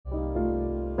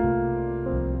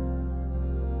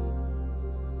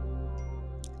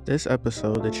This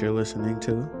episode that you're listening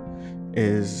to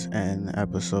is an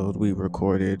episode we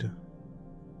recorded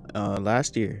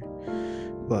last year.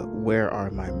 But where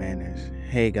are my manners?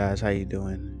 Hey guys, how you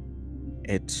doing?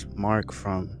 It's Mark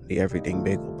from the Everything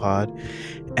Bagel Pod,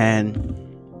 and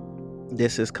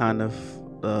this is kind of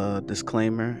a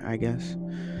disclaimer, I guess.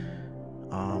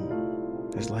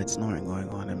 There's light snoring going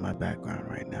on in my background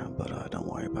right now, but don't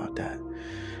worry about that.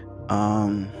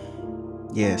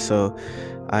 Yeah, so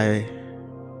I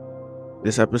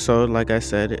this episode, like I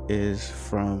said, is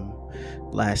from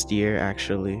last year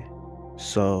actually.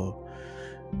 So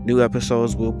new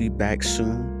episodes will be back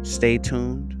soon. Stay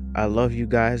tuned. I love you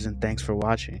guys and thanks for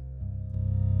watching.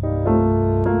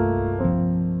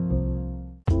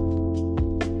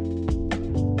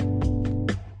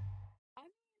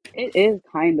 It is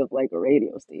kind of like a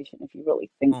radio station if you really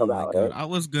think Oh my about god, it. I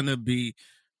was gonna be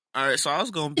alright. So I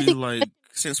was gonna be like,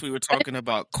 since we were talking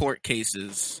about court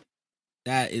cases,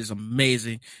 that is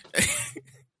amazing.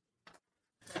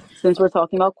 Since we're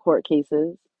talking about court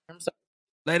cases,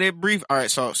 Let it brief. All right,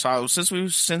 so since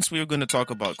we were gonna talk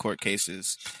about court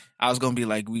cases, I was gonna be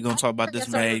like, we gonna talk about this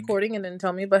Meg. Recording and then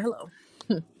tell me, but hello.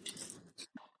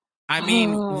 I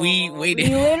mean, we waited.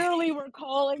 We literally were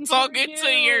calling talking for to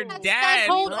your you. dad.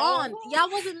 Hold bro. on. Y'all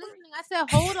wasn't listening. I said,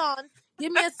 hold on. Give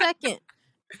me a second.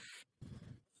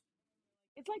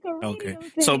 It's like a radio Okay,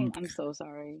 thing. so I'm so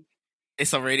sorry.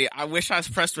 it's already. I wish I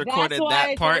pressed recorded That's why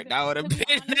that part. That would have been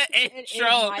the It is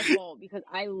intro. my fault because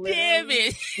I literally, Damn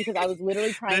it! because I was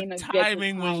literally trying The to get the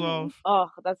timing was off. Oh,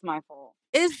 that's my fault.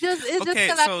 It's just Okay,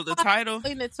 because so the title.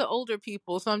 explain it to older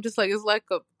people. So I'm just like, it's like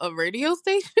a radio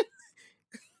station.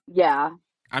 Yeah.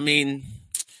 I mean,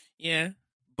 yeah,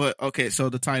 but okay. So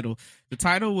the title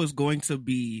was going to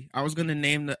be. I was going to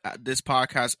name this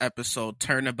podcast episode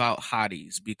 "Turnabout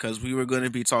Hotties" because we were going to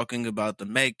be talking about the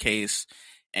Meg case,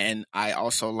 and I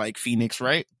also like Phoenix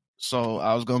Wright. So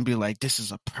I was going to be like, this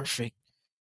is a perfect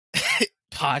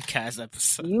podcast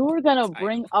episode. You were gonna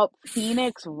bring up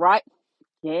Phoenix Wright.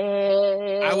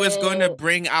 Yeah. I was going to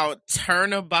bring out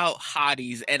Turnabout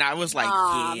Hotties, and I was like,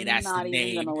 yeah, that's the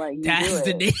name. That's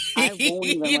the name. I won't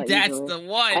even let That's you do the it.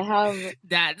 one.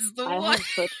 That's the I one. have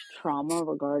such trauma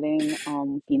regarding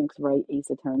Phoenix Wright,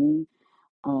 Ace Attorney.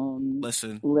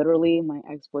 Listen, literally, my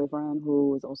ex-boyfriend,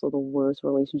 who was also the worst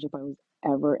relationship I was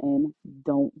ever in.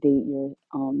 Don't date your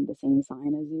the same sign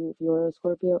as you if you're a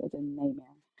Scorpio. It's a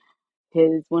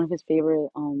nightmare. One of his favorite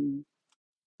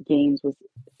games was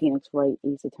Phoenix Wright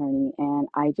Ace Attorney, and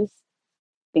I just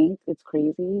think it's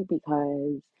crazy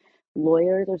because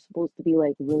lawyers are supposed to be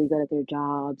like really good at their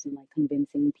jobs and like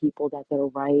convincing people that they're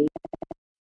right,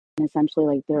 and essentially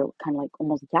like they're kind of like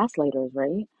almost gaslighters,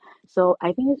 right? So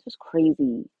I think it's just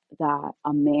crazy that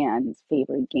a man's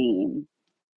favorite game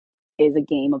is a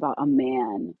game about a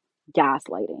man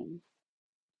gaslighting.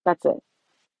 That's it.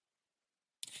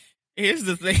 Here's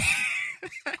the thing.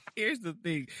 Here's the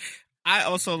thing. I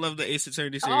also love the Ace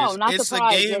Attorney series. Oh, not it's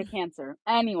surprised. a game. You're Cancer.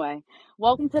 Anyway,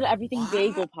 welcome to the Everything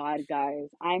Bagel Pod, guys.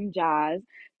 I'm Jazz.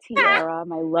 Tiara,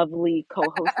 my lovely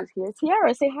co-host, is here.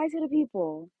 Tiara, say hi to the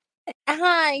people.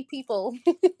 Hi, people.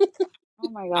 Oh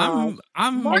my god.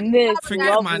 I'm and this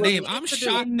forget my name. lovely- I'm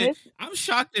shocked and that this I'm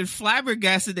shocked and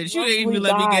flabbergasted that you didn't lovely even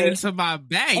let me guy- get into my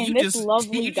bag. and You this just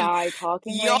lovely you guy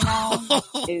talking right now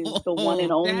is the one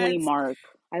and only that's- Mark.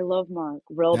 I love Mark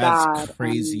real That's bad.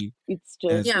 crazy. It's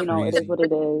just, That's you know, it crazy. is what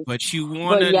it is. But you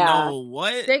want to yeah. know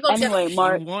what? They go Anyway,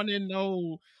 Mark, You want to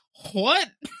know what?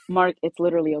 Mark, it's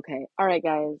literally okay. All right,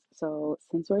 guys. So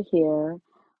since we're here,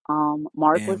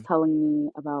 Mark was Damn. telling me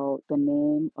about the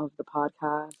name of the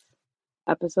podcast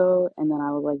episode, and then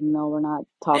I was like, no, we're not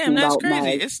talking Damn, that's about crazy.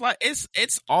 Meg. It's like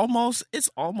it's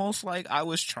almost like I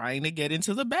was trying to get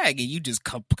into the bag and you just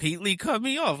completely cut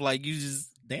me off. Like you just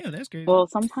damn, that's crazy. Well,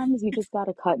 sometimes you just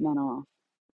gotta cut men off.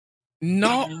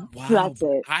 No, wow. That's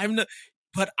it. I'm the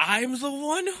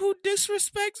one who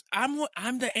disrespects. I'm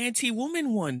the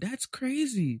anti-woman one. That's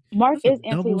crazy. Mark That's is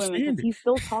anti-women because he's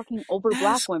still talking over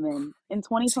black women in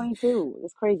 2022.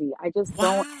 It's crazy. I just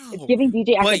don't. It's giving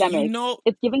DJ Academic. You know,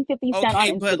 it's giving 50 Cent on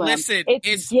Instagram. But listen,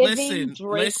 it's giving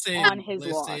Drake on his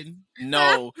law.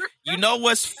 No, you know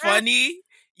what's funny?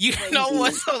 You know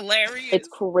what's hilarious? It's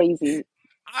crazy.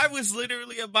 I was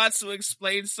literally about to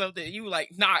explain something. You were like,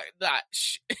 nah,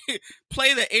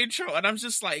 play the intro. And I'm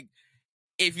just like,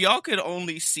 if y'all could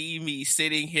only see me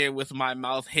sitting here with my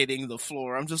mouth hitting the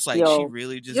floor, I'm just like, she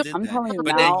really just did I'm that. telling you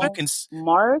but now, then you can,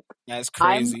 Mark, that's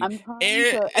crazy. I'm trying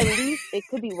to, at least it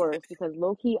could be worse because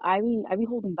low key, I be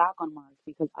holding back on Mark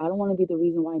because I don't want to be the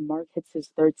reason why Mark hits his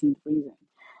 13th reason.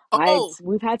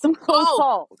 We've had some close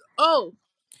calls. Oh,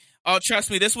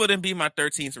 trust me, this wouldn't be my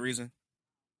 13th reason.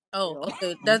 Oh, Real.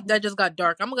 okay. That just got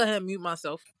dark. I'm gonna go ahead and mute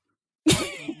myself. Yo,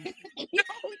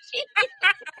 she-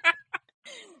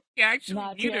 She actually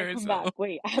nah, muted Tiara, come back. herself.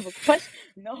 Wait, I have a question.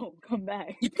 No, come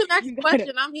back. You can ask You a gotta.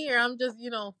 question. I'm here. I'm just,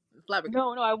 flabbergasted.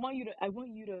 No, I want you to. I want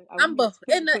you to. I I'm want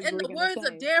you to finish what you in were the gonna words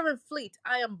of say. Darren Fleet,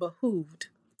 I am behooved.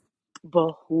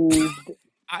 Behooved.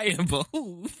 I am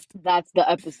behooved. That's the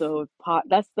episode.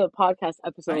 That's the podcast I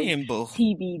episode. am behooved.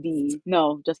 TBD.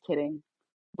 No, just kidding.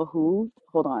 Behooved.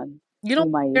 Hold on. You We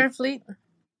don't might. Darren Fleet?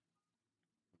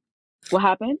 What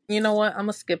happened? You know what? I'm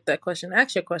gonna skip that question.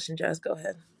 Ask your question, Jazz. Go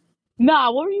ahead.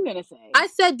 Nah. What were you gonna say? I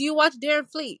said, do you watch Darren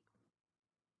Fleet?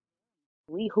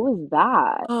 Who is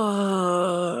that?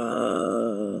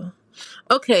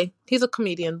 Okay, he's a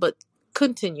comedian, but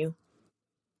continue.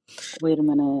 Wait a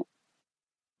minute.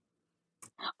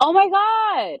 Oh my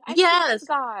god! I've seen this Yes,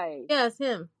 guy. yes,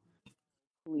 him.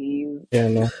 Please, Yeah,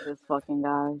 no. this fucking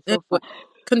guy. So fun, Anyway,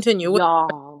 continue.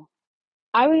 y'all.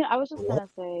 I mean, I was just gonna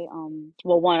say,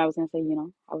 well, one, I was gonna say,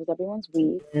 how was everyone's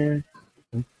week?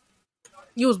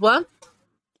 You was what?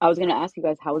 I was gonna ask you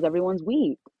guys, how was everyone's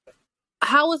week?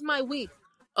 How was my week?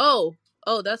 Oh,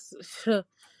 that's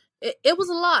it was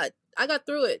a lot. I got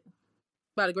through it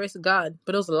by the grace of God,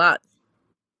 but it was a lot.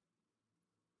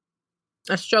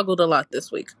 I struggled a lot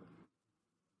this week,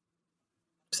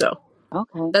 so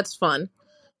Okay, that's fun.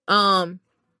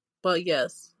 But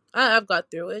yes, I've got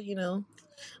through it.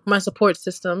 My support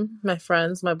system, my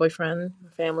friends, my boyfriend, my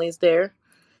family is there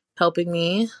helping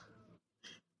me.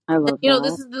 I love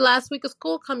This that. is the last week of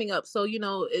school coming up, so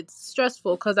it's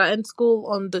stressful because I end school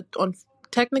on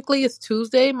technically it's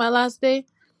Tuesday, my last day,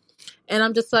 and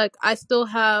I'm just like I still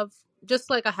have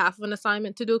just like a half of an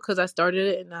assignment to do because I started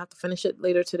it and I have to finish it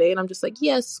later today, and I'm just like,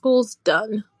 yes, school's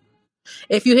done.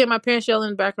 If you hear my parents yelling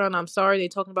in the background, I'm sorry. They're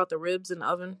talking about the ribs in the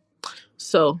oven.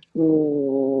 So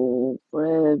Ooh,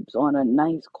 ribs on a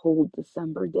nice cold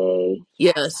December day.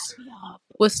 Yeah, yes, sign me up.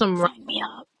 with some Sign me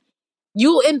up.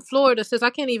 you in Florida, sis. I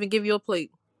can't even give you a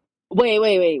plate. Wait.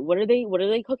 What are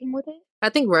they cooking with it? I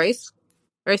think rice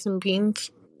and beans.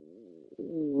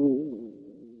 Ooh,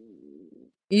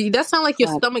 That sound like your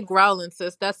that. stomach growling,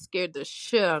 sis. That scared the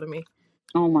shit out of me.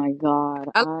 Oh my God.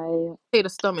 I like to say the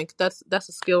stomach. That's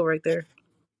a skill right there.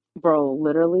 Bro,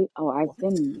 literally. Oh, I've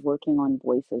been working on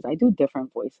voices. I do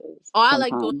different voices Oh, I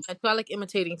like doing sometimes. that too. I like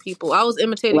imitating people. I was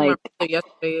imitating my Like, brother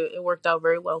yesterday. It worked out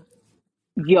very well.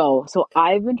 yo, so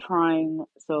I've been trying.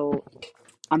 So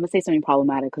I'm gonna say something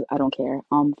problematic because I don't care.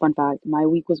 Fun fact, my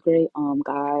week was great.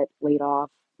 Got laid off.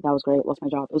 That was great. Lost my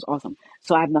job. It was awesome.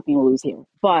 So I have nothing to lose here.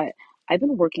 But I've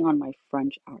been working on my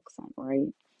French accent,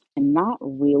 right? And not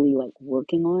really like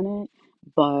working on it,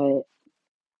 but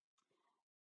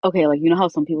okay, like how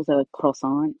some people say like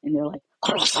croissant and they're like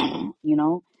croissant,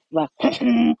 like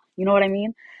you know what I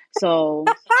mean? So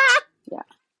yeah,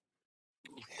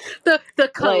 The like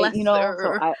so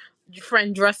colessor, I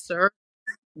friend dresser.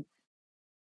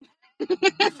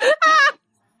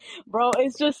 bro,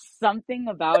 it's just something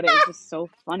about it. It's just so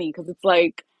funny because it's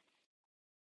like,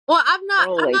 Well, bro,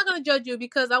 I'm like, not gonna judge you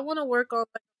because I want to work on like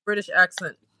a British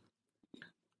accent.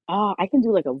 I can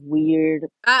do like a weird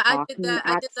I did Cockney that.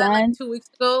 I did that like accent. 2 weeks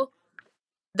ago.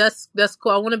 That's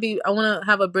cool. I want to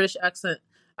have a British accent.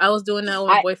 I was doing that with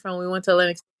my I boyfriend. We went to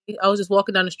Atlantic City. I was just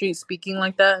walking down the street speaking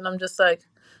like that, and I'm just like,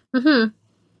 you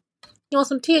want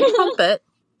some tea and crumpet?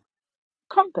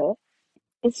 crumpet.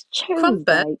 It's Crumpet.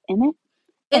 Tuesday, isn't it?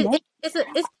 Isn't it?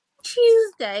 It's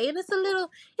Tuesday, and it's a little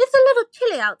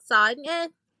chilly outside. Yeah, A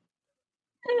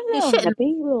you're little shitting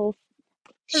nippy, little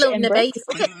a little shitting nippy. bricks.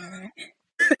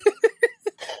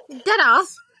 Dead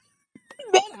ass.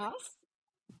 Badass.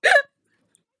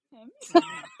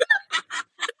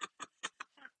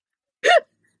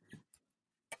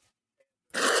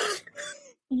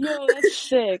 Yo, that's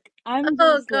sick. I'm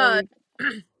Oh just God,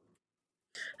 like,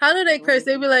 how do they curse?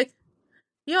 They bro, be like,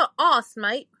 "You're ass,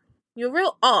 mate. You're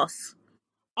real ass."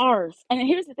 arse. And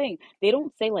here's the thing, they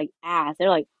don't say like ass. They're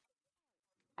like,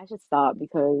 I should stop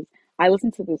because I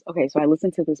listened to this. Okay, so I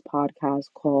listened to this podcast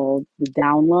called The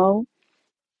Down Low.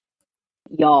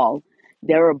 Y'all,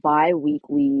 they're a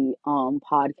bi-weekly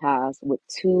podcast with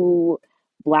two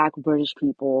black British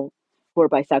people who are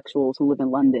bisexuals who live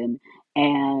in London.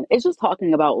 And it's just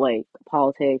talking about like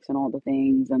politics and all the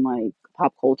things and like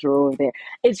pop culture over there.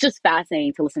 It's just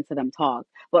fascinating to listen to them talk.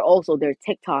 But also their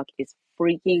TikTok is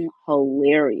freaking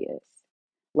hilarious.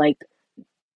 Like,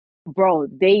 bro,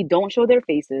 they don't show their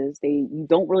faces. You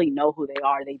don't really know who they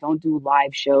are. They don't do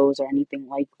live shows or anything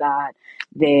like that.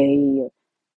 They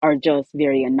are just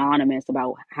very anonymous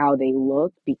about how they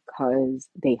look because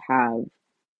they have,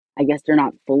 I guess they're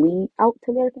not fully out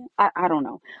to their thing. I don't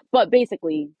know. But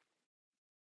basically,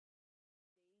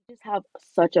 just have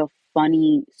such a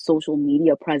funny social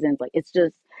media presence. Like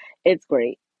it's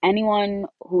great. Anyone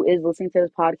who is listening to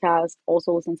this podcast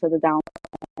also listen to the down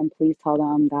and please tell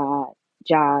them that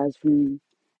Jazz from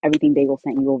Everything Bagel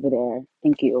sent you over there.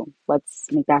 Thank you. Let's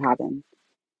make that happen.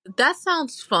 That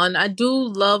sounds fun. I do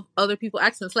love other people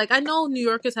accents. Like I know New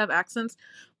Yorkers have accents,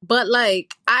 but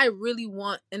like I really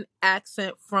want an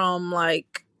accent from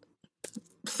like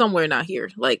somewhere not here.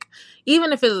 Like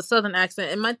even if it's a southern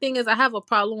accent. And my thing is I have a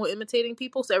problem with imitating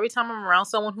people. So every time I'm around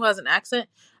someone who has an accent,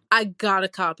 I gotta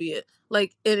copy it.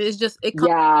 Like it is just it comes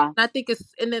Yeah. and I think it's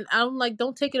and then I'm like,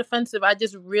 don't take it offensive. I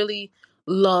just really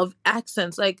love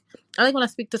accents. Like I like when I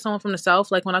speak to someone from the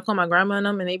South, like when I call my grandma and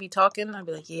them and they be talking, I'd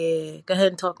be like, yeah, go ahead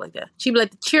and talk like that. She'd be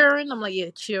like, cheering. I'm like, yeah,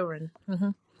 cheering.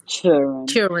 Children.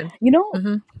 Cheering. You know,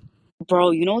 hmm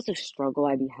bro, you know what's a struggle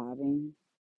I be having?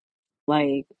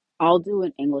 Like, I'll do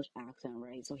an English accent,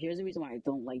 right? So here's the reason why I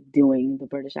don't like doing the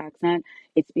British accent.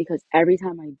 It's because every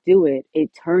time I do it, it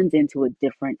turns into a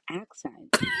different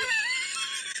accent.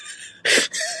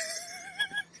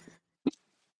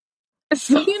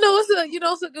 So You know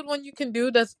what's a good one you can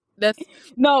do that's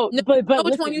no, no, you know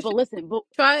which one you should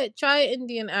but try an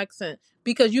Indian accent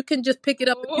because you can just pick it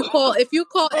up if you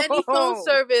call any phone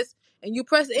service and you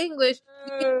press English,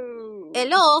 you can no.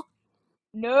 hello,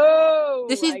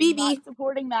 this No, is I'm not BB.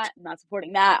 supporting that. I'm not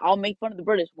supporting that. I'll make fun of the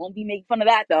British. Won't be making fun of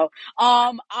that though.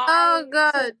 Oh I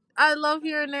god. so I love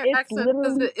hearing their it's accent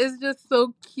because literally it's just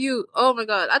so cute. Oh my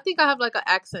god. I think I have like an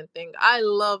accent thing. I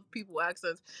love people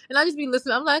accents. And I just be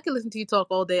listening. I'm like, I can listen to you talk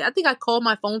all day. I think I call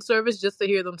my phone service just to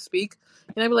hear them speak.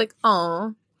 And I'd be like,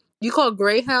 oh. You call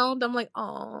Greyhound? I'm like,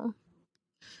 oh.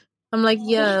 I'm like,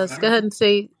 yes. Go ahead and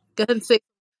say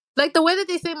like the way that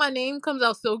they say my name comes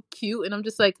out so cute and I'm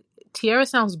just like, Tiara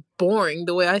sounds boring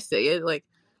the way I say it. Like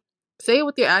say it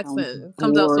with your sounds accent. It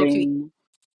comes out so cute. boring.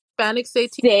 Hispanics say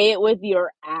Say it with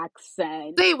your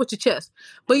accent. say it with your chest.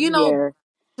 But I'm here.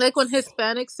 like when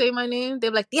Hispanics say my name,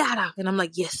 they're like Tiara, and I'm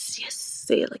like, yes, yes,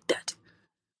 say it like that.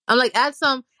 I'm like, add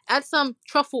some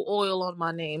truffle oil on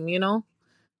my name, you know?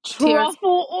 Tiara.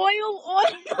 Truffle oil.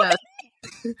 Yes.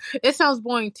 It sounds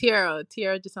boring. Tiara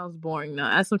just sounds boring now.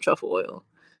 Add some truffle oil.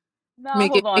 No,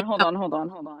 Make it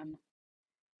hold on.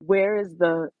 Where is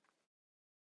the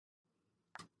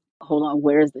hold on,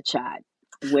 where is the chat?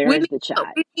 Where we is need the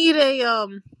chat? we need a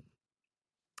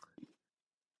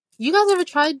you guys ever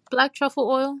tried black truffle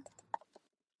oil?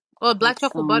 Or black That's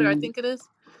truffle butter, I think it is.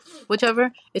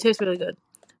 Whichever. It tastes really good.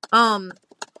 Um,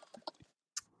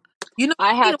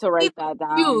 I we need had to we need write that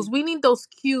cues. down. We need those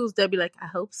cues that be like, I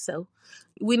hope so.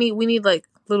 We need like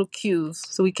little cues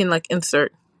so we can like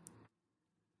insert.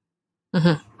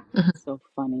 hmm That's so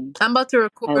funny. I'm about to I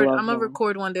record. I'm love gonna that.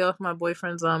 record one day off my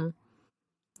boyfriend's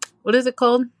what is it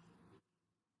called?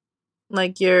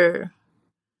 Like your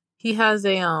he has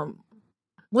a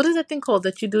what is that thing called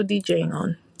that you do DJing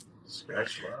on?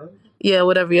 Scratch Live. Yeah,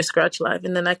 whatever your Scratch Live,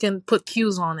 and then I can put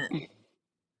cues on it.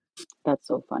 That's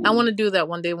so I want funny. to do that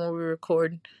one day when we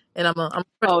record, and I'm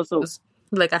press Oh, so cues.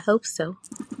 Like I hope so.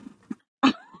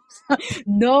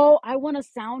 no, I want a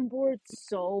soundboard The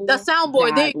so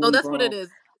soundboard. There you go. badly, That's what it bro. is.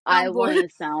 I Soundboard. want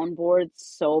a soundboard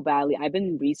so badly. I've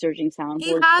been researching He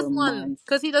soundboards has for one months.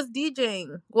 because he does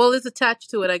DJing. Well, it's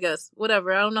attached to it, I guess.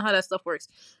 Whatever. I don't know how that stuff works,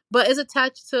 but it's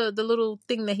attached to the little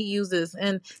thing that he uses,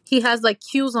 and he has like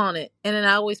cues on it. And then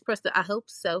I always press the "I hope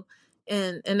so,"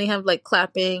 and they have like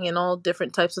clapping and all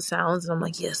different types of sounds. And I'm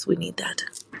like, yes, we need that.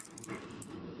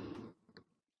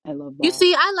 I love You that.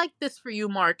 see, I like this for you,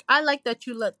 Mark. I like that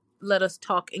you let us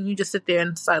talk and you just sit there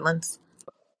in silence.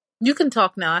 You can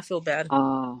talk now. I feel bad.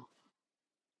 Ah,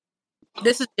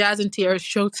 This is Jazz and Tiara's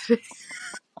show today.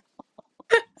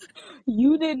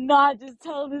 you did not just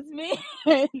tell this man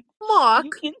you Mark,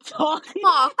 can talk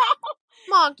Mark,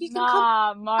 Mark, you can come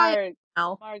Nah, quiet Mark.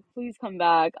 now. Mark, please come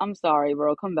back. I'm sorry,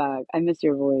 bro. Come back. I miss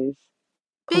your voice.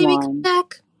 Come Baby, come on.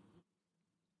 back.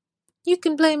 You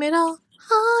can blame it all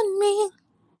on me.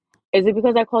 Is it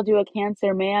because I called you a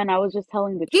cancer man? I was just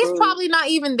telling the He's truth. probably not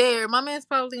even there. My man's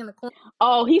probably in the corner.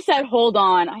 Oh, he said, hold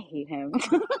on. I hate him.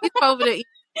 He's probably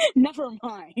there. Never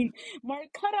mind. Mark,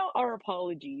 cut out our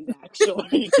apologies,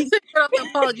 actually. Cut out the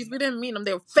apologies. We didn't mean them.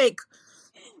 They were fake.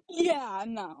 Yeah,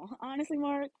 no. Honestly,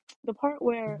 Mark, the part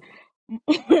where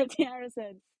Tiara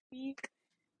said, speak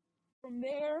from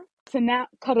there to now,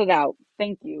 cut it out.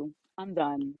 Thank you. I'm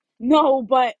done. No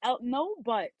buts.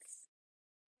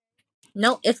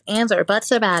 No ifs, ands, or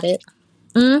buts about it.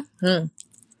 Mm-hmm.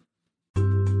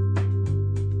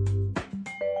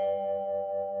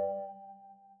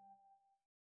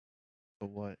 But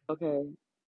what? Okay.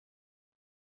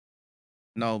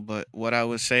 No, but what I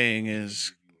was saying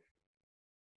is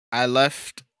I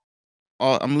left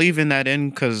I'm leaving that in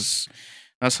because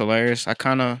that's hilarious.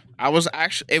 I was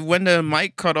actually when the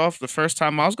mic cut off the first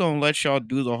time, I was gonna let y'all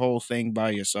do the whole thing by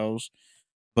yourselves,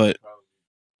 but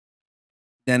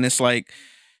then it's like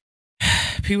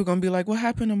people gonna be like, "What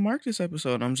happened to Mark this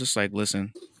episode?" I'm just like,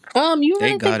 listen, You they really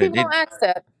think got it. people don't ask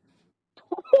that?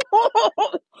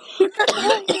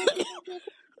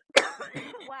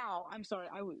 Wow, I'm sorry.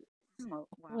 Wow.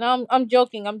 No, I'm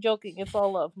joking. I'm joking. It's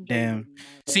all love. I'm I joking. would Damn.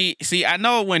 never. See, I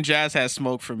know when Jazz has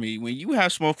smoke for me. When you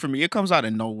have smoke for me, it comes out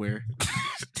of nowhere.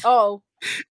 Oh,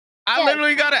 I yes.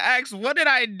 literally gotta ask, what did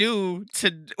I do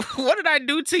to what did I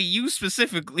do to you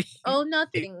specifically? Oh,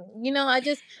 nothing.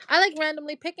 I like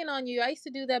randomly picking on you. I used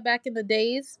to do that back in the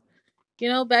days.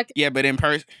 Back Yeah, but in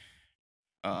person,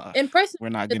 uh, in person. we're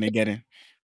not gonna get in.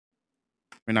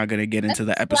 We're not gonna get I into used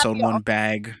the to slap episode your one arm.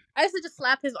 bag. I used to just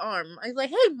slap his arm. I was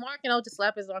like, "Hey, Mark," and I'll just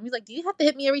slap his arm. He's like, "Do you have to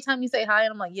hit me every time you say hi?"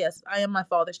 And I'm like, "Yes, I am my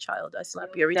father's child. I slap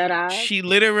you every Dead time." ass. She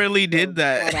literally Yo, did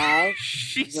that. dead ass.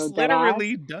 She's Yo, dead ass.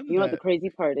 literally done You know what the that.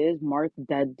 crazy part is? Mark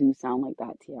dead do sound like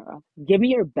that, Tiara. Give me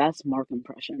your best Mark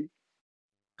impression.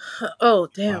 Oh,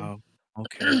 damn. Wow.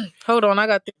 Okay. Hold on, I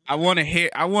got. I want to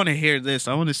hear this.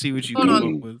 I want to see what you Hold come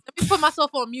on. up with. Let me put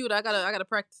myself on mute. I gotta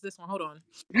practice this one. Hold on.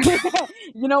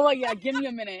 You know what? Yeah, give me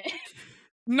a minute.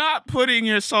 Not putting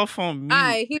yourself on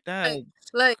mute. He's That's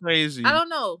like I crazy. don't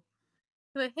know.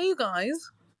 He's like, "Hey, you guys,"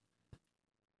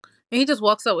 and he just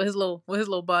walks up with his little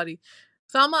body.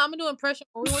 So I'm gonna do an impression.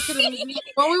 When we went to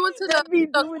That be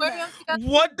the doing that. aquarium together.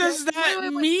 What That does be that Wait. I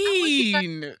want you guys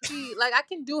mean? to see. Like, I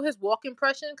can do his walk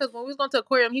impression because when we was going to the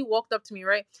aquarium, he walked up to me,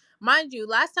 right? Mind you,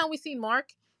 last time we seen Mark,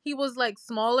 he was like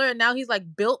smaller, and now he's like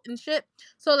built and shit.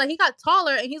 So like he got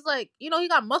taller, and he's like, he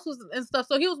got muscles and stuff.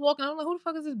 So he was walking. I'm like, who the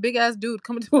fuck is this big ass dude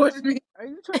coming towards me? Are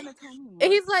you trying to tell me And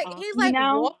Mark's he's stocky like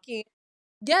now? walking.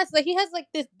 Yes, like he has like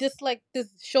this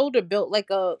shoulder built like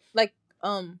a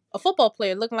football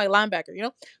player looking like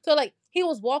linebacker. So like he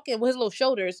was walking with his little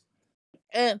shoulders,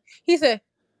 and he said,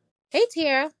 "Hey,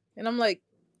 Tiara," and I'm like,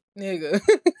 "Nigga,"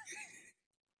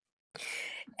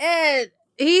 and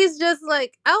he's just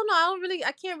like, I don't know,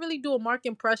 I can't really do a Mark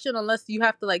impression unless you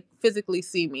have to like physically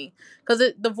see me, because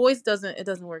the voice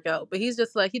doesn't work out. But he's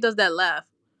just like he does that laugh.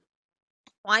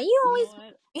 Why you You know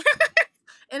always? what?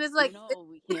 And it's You like, know what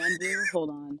we can do? Hold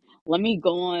on. Let me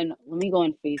go on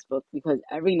Facebook because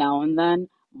every now and then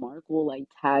Mark will like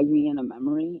tag me in a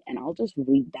memory and I'll just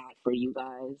read that for you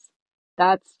guys.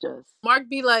 That's just Mark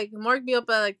be up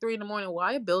at like 3 in the morning.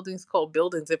 Why are buildings called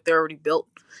buildings if they're already built?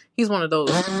 He's one of those.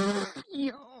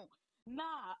 yo. Nah,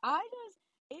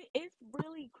 it's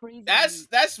really crazy to me.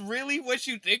 That's really what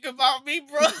you think about me,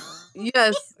 bro?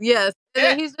 Yes. And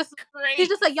then That's he's just like,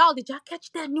 crazy. y'all, did y'all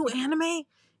catch that new anime?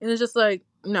 And it's just like,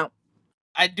 no.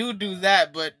 I do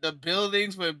that, but the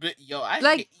buildings were yo, I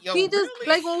Like hate yo, he just really?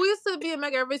 like when we used to be in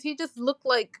Mega Everest, he just looked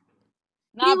like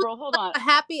he Nah, was bro, hold on. a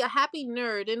happy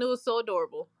nerd, and it was so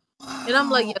adorable. And I'm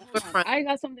like, Wow. yes, Hold we're on. friends. I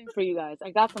got something for you guys.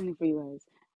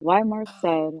 Why Mark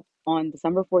said on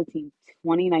December 14th,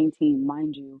 2019,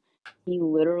 mind you, he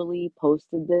literally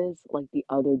posted this like the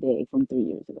other day from 3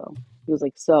 years ago. He was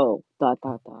like, so, dot,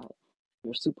 dot, dot,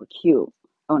 you're super cute.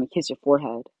 I want to kiss your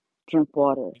forehead, drink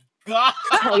water, God.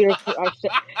 tell your,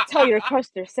 tell your crush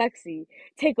they're sexy,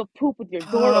 take a poop with your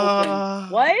door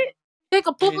open. What? Take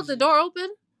a poop with the Crazy. door open.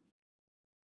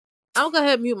 I'll go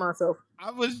ahead and mute myself.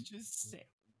 I was just saying.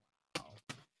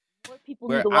 More people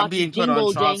need Where to I'm watch being put on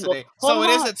Jingle trial Jangle. today. So Hold it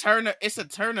is on. a turn. It's a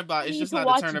turnabout. You It's need just to not a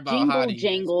watch turnabout Jingle hottie.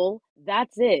 Jangle.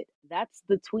 That's it. That's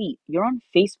the tweet. You're on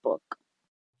Facebook.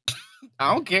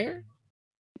 I don't care.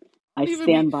 I I don't even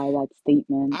be. stand by that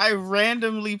statement. I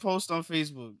randomly post on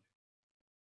Facebook.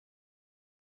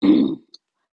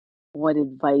 What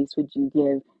advice would you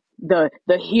give the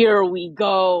here we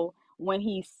go when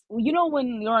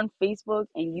when you're on Facebook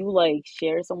and you like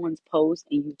share someone's post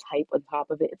and you type on top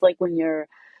of it. It's like when you're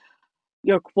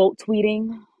quote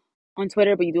tweeting on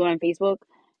Twitter, but you do it on Facebook.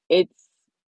 It's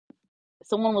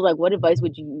someone was like, "What advice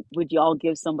would y'all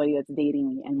give somebody that's dating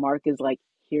me?" And Mark is like,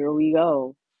 "Here we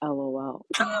go, LOL."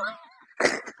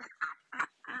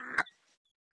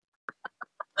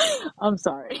 I'm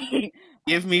sorry. I'm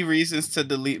Give me sorry. reasons to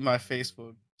delete my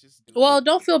Facebook. Just do Well, it.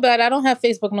 don't feel bad. I don't have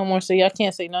Facebook no more, so y'all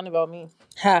can't say nothing about me.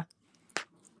 Ha.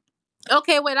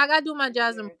 Okay, wait. I gotta do my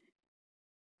jazz.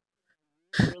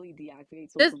 Literally deactivate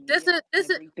This social this media is this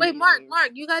is every wait, 3 days. Mark,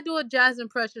 you gotta do a jazz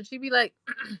impression. She'd be like,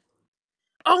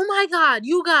 "Oh my god,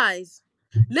 you guys,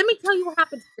 let me tell you what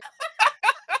happened."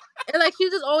 And like she's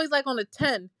just always like on a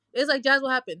 10. It's like, Jazz, what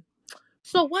happened?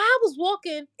 So while I was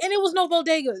walking and it was no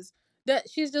bodegas, that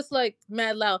she's just like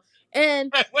mad loud.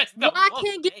 And What's why the I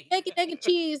can't get bodega? bacon, egg, and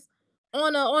cheese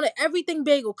on a everything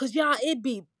bagel? Cause y'all, it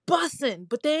be bussing,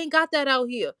 but they ain't got that out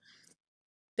here.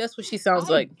 That's what she sounds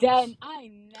like. I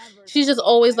never. She's just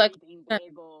always like,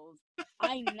 bagels.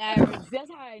 I never. That's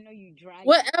how I know you drag.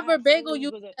 whatever bagel you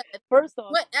said. First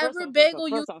off, Whatever bagel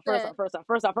you said. First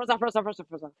off.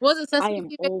 Was it I sesame am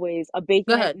seed bagel? always a Go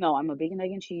bacon. ahead. No, I'm a bacon,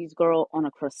 egg, and cheese girl on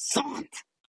a croissant.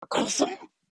 A croissant.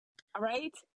 All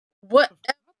right. What?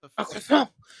 A croissant.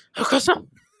 A croissant.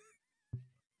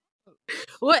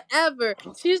 Whatever.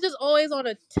 She's just always on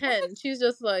a 10. She's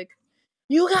just like,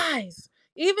 you guys.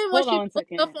 Even when Hold she on a posts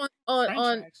second. stuff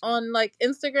on like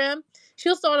Instagram,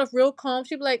 she'll start off real calm.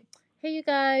 She'll be like, hey you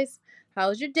guys,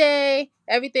 how's your day?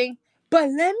 Everything. But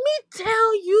let me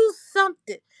tell you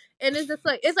something. And it's just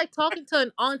like talking to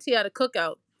an auntie at a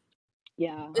cookout.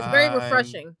 Yeah. It's very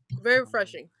refreshing. Very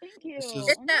refreshing. Thank you. This is-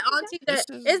 It's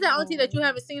that auntie that you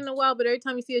haven't seen in a while, but every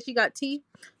time you see her, she got tea.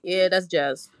 Yeah, that's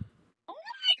Jazz. Oh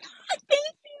my God!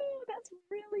 Thank you. That's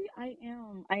really. I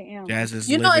am. Jazz is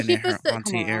You know, and living she in her fits the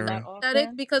auntie era.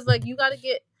 aesthetic because like you gotta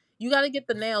get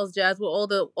the nails, Jazz, with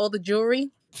all the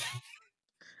jewelry.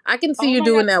 I can see you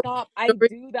doing that. Stop! I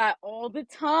do that all the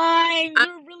time.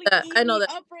 You're really eating me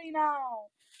up right now.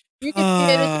 You can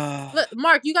see it. Look,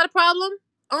 Mark, you got a problem?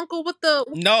 Uncle with the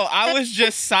No, I was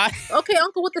just side. Okay,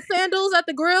 Uncle with the sandals at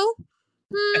the grill.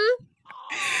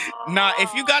 Nah,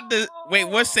 if you got the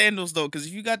what sandals though? Because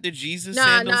if you got the Jesus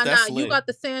sandals, that's lit. You got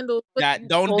the sandals. That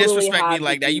don't totally disrespect me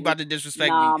like that. You about to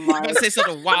disrespect me. You about to say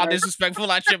something wild,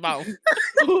 disrespectful out your mouth.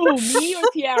 Who, me or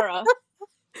Tiara?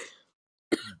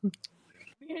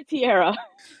 Me or Tiara?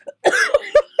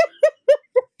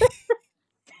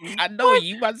 I know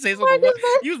you about to say something.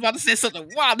 You was about to say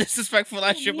something wild, disrespectful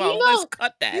out your mouth. Let's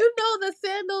cut that. You know the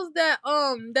sandals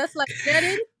that's like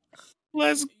netted.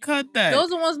 Let's cut that.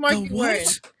 Those are the ones Mark be wearing.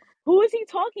 Who is he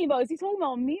talking about? Is he talking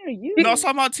about me or you? No, I'm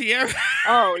talking about Tiara.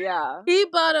 Oh yeah. He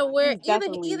about to wear either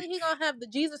he gonna have the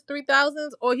Jesus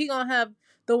 3000s or he gonna have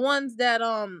the ones that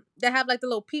have like the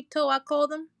little peep toe, I call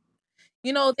them.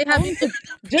 You know, they have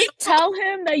just tell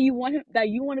him that you want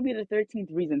to be the 13th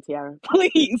reason, Tiara.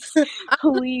 Please.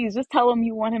 Please just tell him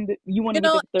you want to be the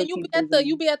 13th reason.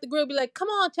 You be at the grill, be like, come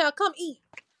on, child, come eat.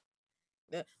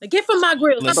 Get from my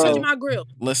grill. Stop touching my grill.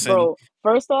 Listen, bro.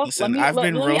 First off, I've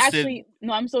been roasted. Actually,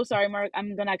 no, I'm so sorry, Mark.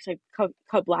 I'm gonna actually cut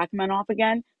black men off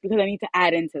again because I need to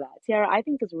add into that. Tiara, I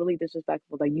think it's really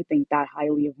disrespectful that you think that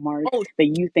highly of Mark. That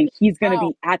you think he's gonna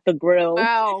be at the grill.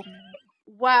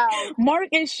 Wow. Mark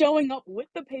is showing up with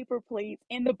the paper plates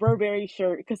and the Burberry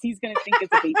shirt because he's gonna think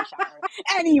it's a baby shower.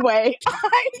 Anyway, not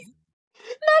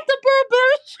the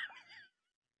Burberry shirt.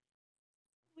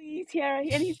 Please, Tiara,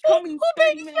 and he's coming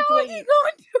 30 minutes late. He going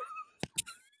to?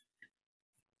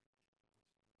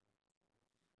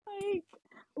 Like,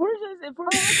 if we're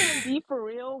not gonna be for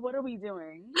real, what are we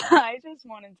doing? I just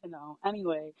wanted to know.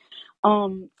 Anyway,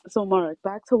 so Mark,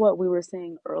 back to what we were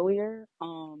saying earlier.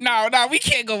 No, we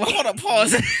can't go. Hold on,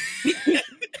 pause.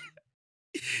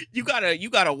 You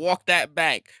gotta walk that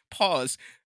back. Pause.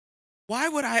 Why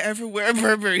would I ever wear a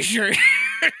Burberry shirt?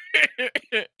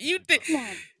 You think?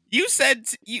 You said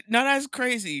no, that's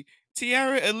crazy.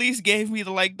 Tiara at least gave me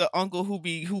the uncle who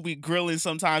be grilling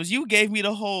sometimes. You gave me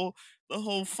the whole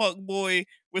fuck boy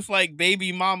with like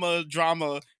baby mama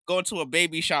drama going to a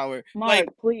baby shower. Mark,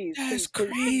 please. That's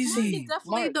crazy. He's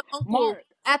definitely the uncle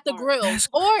at the grill.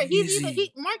 Or he's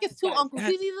either Mark is two uncles.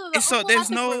 He's either the uncle at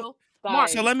the grill. Mark,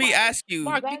 so let me ask you.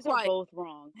 Mark, you guys are both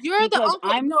wrong. You're the uncle.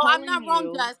 I'm not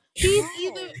wrong, guys. He's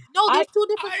either there's two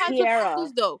different types of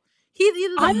uncles though. He's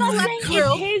either the uncle at the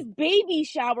grill. His baby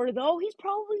shower though. He's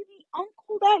probably the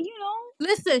uncle that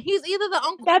Listen, he's either the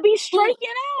uncle that be striking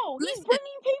out. He's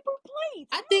bringing paper plates.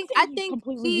 I think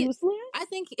completely useless. I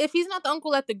think if he's not the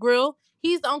uncle at the grill,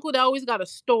 he's the uncle that always got a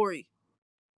story.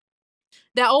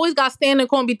 That always got standing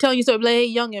corner and be telling you something like,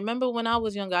 hey, youngin, remember when I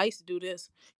was younger, I used to do this.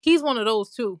 He's one of those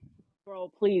too.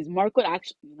 Bro, please, Mark would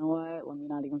actually. You know what? Let me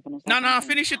not even finish. No,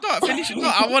 finish your thought.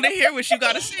 I want to hear what you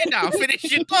got to say now. Finish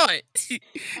your thought.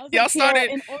 Y'all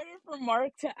started. In order for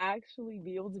Mark to actually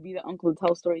be able to be the uncle to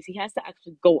tell stories, he has to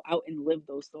actually go out and live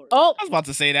those stories. Oh, I was about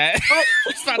to say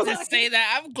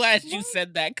that. I'm glad you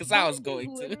said that because I was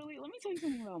going to. Let me tell you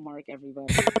something about Mark,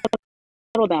 everybody.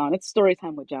 Settle down. It's story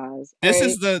time with Jazz. This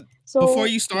is the before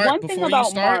you start.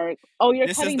 Mark. Oh, you're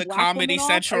this cutting is the Comedy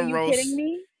Central roast. Are you kidding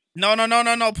me?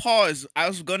 No. Pause. I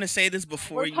was gonna say this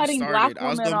before you started. Black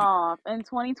women off in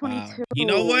 2022. You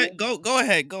know what? Go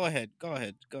ahead.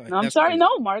 No, I'm sorry.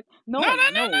 No, Mark. No.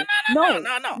 I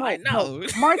know.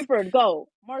 Markford, go.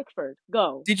 Markford,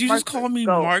 go. Did you just call me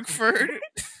Markford?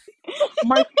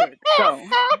 Markford, go.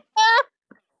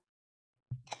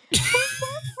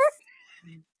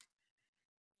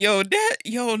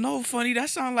 No funny. That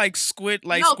sound like Squid.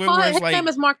 Like no, Squidward's his name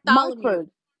is Mark Tholomew.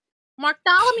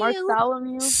 Bartholomew.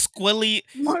 Bartholomew. Squilly.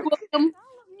 Mark Squilliam.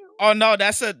 Bartholomew. Oh no,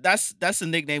 that's a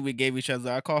nickname we gave each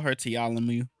other. I call her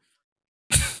Tialamu.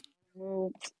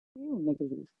 Oh, you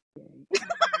niggas is gay.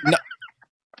 No,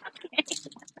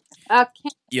 I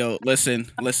can't. yo,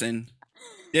 listen.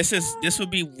 This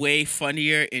would be way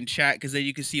funnier in chat because then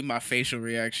you can see my facial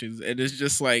reactions, and it's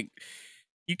just like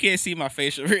you can't see my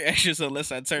facial reactions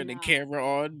unless I turn the Nah, camera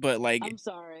on. But like, I'm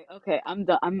sorry. Okay, I'm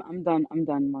done. I'm done. I'm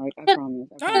done, Mark. I Can promise.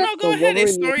 I no, promise. no, So go what ahead. were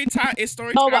It's you? story time. It's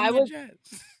story No, but time I with was.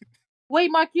 Jazz.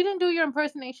 Wait, Mark, you didn't do your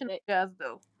impersonation of Jazz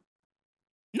though.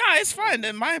 Nah, it's fine.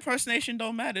 Okay. My impersonation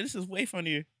don't matter. This is way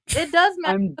funnier. It does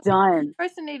matter. I'm done.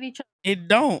 Impersonate each other. It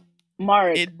don't.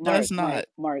 Mark, It Mark, does Mark, not.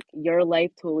 Mark, your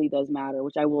life totally does matter,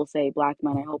 which I will say, black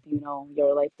men, I hope you know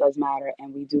your life does matter,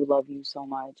 and we do love you so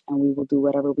much, and we will do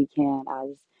whatever we can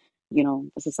as,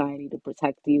 a society to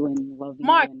protect you and love you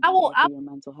Mark, and I be will. there for your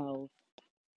mental health.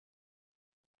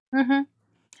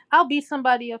 I'll beat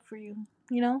somebody up for you.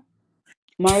 You know.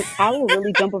 Mark, I will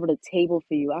really jump over the table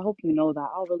for you. I hope you know that.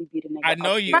 I'll really beat a nigga I up know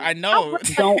for you. Right. I you. I'll know.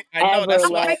 break. Don't I know. ever That's I'll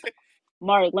why. let break.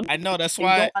 Mark, let I me know. That's and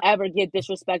why. don't ever get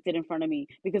disrespected in front of me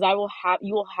because you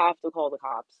will have to call the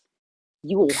cops.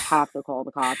 You will have to call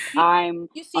the cops. You, I'm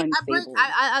you see, I break. unstable.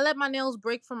 I let my nails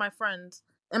break for my friends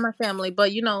and my family,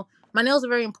 but my nails are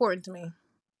very important to me.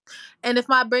 And if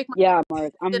I break my, Yeah,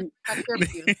 Mark. then I care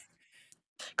for you.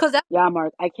 Cause that Yeah,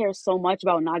 Mark. I care so much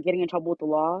about not getting in trouble with the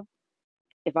law.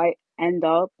 If I end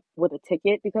up with a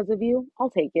ticket because of you, I'll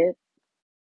take it.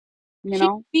 You she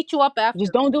know, beat you up just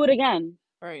after. don't do it again.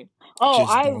 Right. Oh,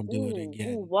 Just don't do it ooh,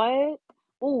 again. what?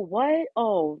 Ooh, what?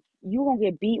 Oh, you gonna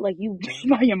get beat like you beat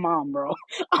by your mom, bro.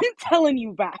 I'm telling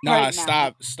you back right Nah,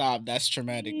 now. stop. That's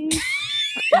traumatic. We,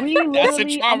 we That's a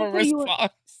literally, I'm trauma gonna put you,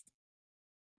 response.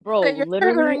 bro. You're Literally,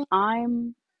 triggering.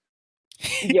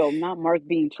 yo, not Mark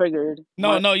being triggered. No,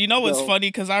 Mark, no. You know what's yo, funny?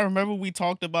 Because I remember we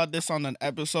talked about this on an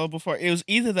episode before. It was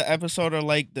either the episode or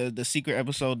like the secret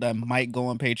episode that might go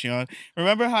on Patreon.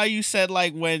 Remember how you said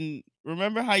like when?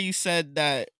 Remember how you said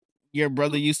that your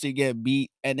brother used to get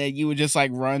beat and then you would just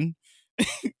like run,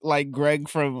 like Greg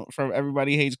from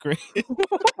Everybody Hates Chris.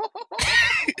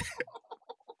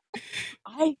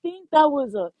 I think that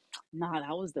was that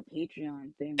was the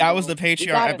Patreon thing, That was the bro. We Patreon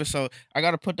gotta, episode. I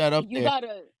gotta put that up you there.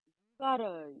 gotta,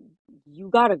 gotta, you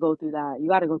gotta go through that. You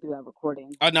gotta go through that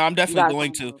recording. Oh no, I'm You definitely gotta going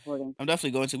find that to. recording. I'm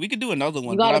definitely going to. We could do another You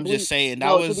one, but gotta I'm just bleep. saying that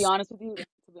No, was. to be honest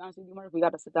with you, Mark, we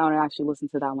gotta sit down and actually listen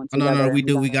to that one Oh no, no, together, we and we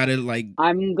do. We gotta. got it. Like,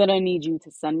 I'm gonna need you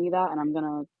to send me that, and I'm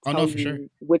gonna oh no, tell for sure, you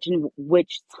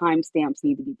which timestamps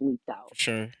need to be bleeped out for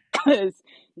sure, because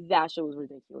that shit was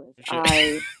ridiculous. for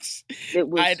sure. It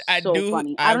was I so do.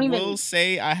 funny. I I don't will even.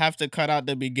 say I have to cut out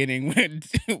the beginning when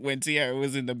when Tiara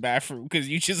was in the bathroom because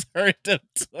you just heard them.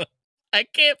 I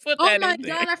can't put Oh that my in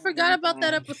there. god, I Oh my forgot about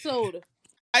that god. episode.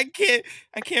 I can't.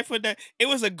 I can't put that. It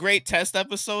was a great test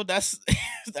episode. That's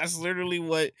that's literally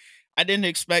what I didn't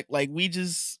expect. Like we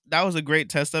just that was a great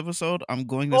test episode. I'm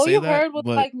going to All say you that, heard was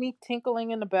but like me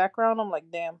tinkling in the background. I'm like,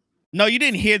 damn. no, you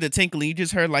didn't hear the tinkling. You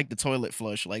just heard like the toilet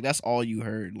flush. Like that's all you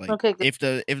heard. Like Okay, good. if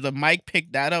the mic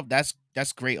picked that up, that's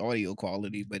great audio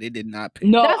quality. But it did not pick.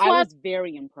 No, That's I why. was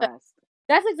very impressed.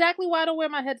 That's exactly why I don't wear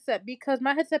my headset because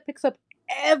my headset picks up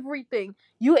everything.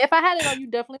 If I had it on, you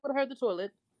definitely would have heard the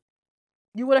toilet.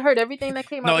 You would have heard everything that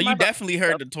came out No, of you my mouth. definitely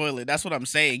heard the toilet. That's what I'm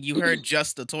saying. You heard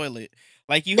just the toilet.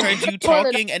 Like you heard you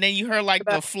Toilet. talking, and then you heard like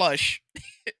the flush.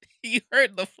 You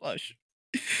heard the flush.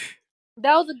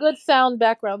 That was a good sound,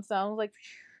 background sound. I was like,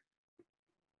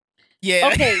 Yeah.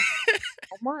 okay,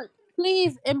 Mark,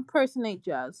 please impersonate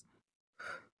Jazz.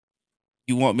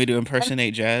 You want me to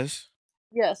impersonate Jazz?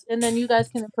 Yes, and then you guys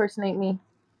can impersonate me.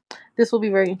 This will be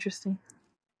very interesting.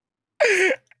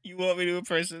 You want me to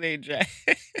impersonate Jazz?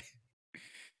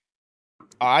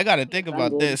 Oh, I gotta think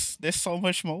about Offended. this. There's so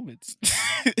much moments.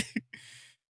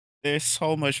 There's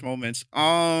so much moments.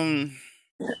 I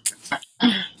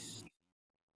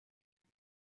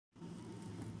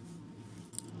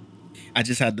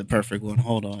just had the perfect one.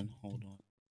 Hold on.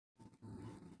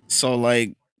 So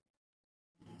like,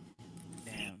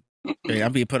 damn. Okay,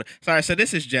 I'm being put. Sorry. So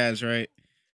this is Jazz, right?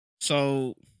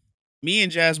 So me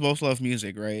and Jazz both love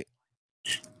music, right?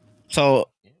 So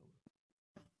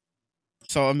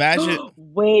imagine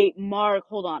Wait, Mark,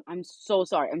 hold on. I'm so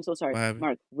sorry. I'm so sorry. what happened.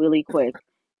 Mark, really quick.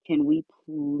 Can we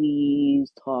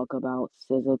please talk about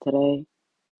SZA today?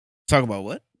 Talk about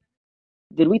what?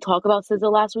 Did we talk about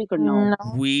SZA last week or no? No.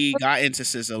 We got into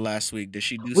SZA last week. Did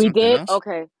she do We something did? else?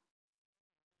 Okay.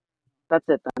 That's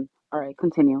it then. All right,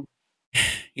 continue.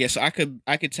 Yeah, so I could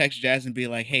text Jazz and be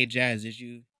like, "Hey Jazz, did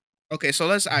you?" Okay, so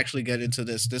let's actually get into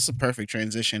this. This is a perfect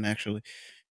transition, actually.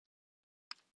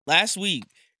 Last week,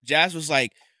 Jazz was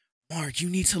like, Mark, you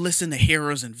need to listen to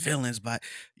Heroes and Villains, but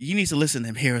you need to listen to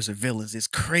them Heroes and Villains. It's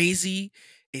crazy.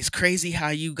 It's crazy how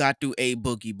you got through A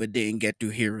Boogie but didn't get through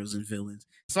Heroes and Villains.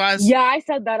 So Yeah, I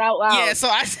said that out yeah, loud. so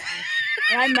I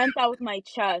And I meant that with my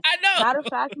chest. I Matter of know.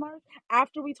 fact, Mark,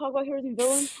 after we talk about heroes and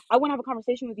villains, I want to have a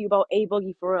conversation with you about A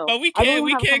Boogie for real. But we I really can't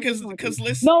want to have a because conversation with you.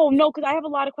 listen. No, because I have a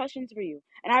lot of questions for you.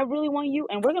 And I really want you,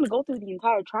 and we're going to go through the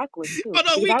entire track list too, Oh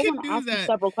no, because we I can want to do ask you that.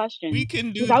 several We questions.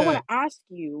 can Because do I want that. to ask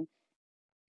you,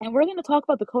 and we're going to talk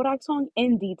about the Kodak song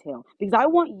in detail. Because I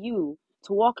want you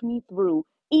to walk me through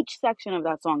each section of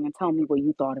that song and tell me what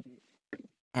you thought of it.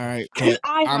 All right, Because but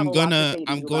I have a lot to say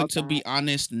to I'm you going about to be that.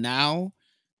 honest now.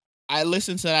 I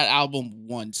listened to that album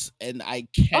once and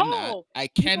Oh,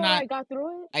 you thought I got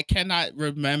through it? I cannot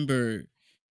remember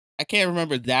I can't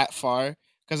remember that far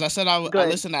because I said I Good.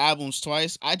 listened to albums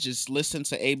twice. I just listened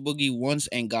to A Boogie once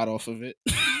and got off of it.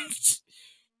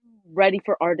 Ready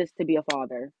for artists to be a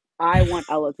father. I want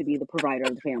Ella to be the provider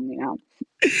of the family now.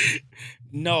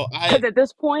 No, Because at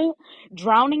this point,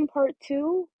 Drowning Part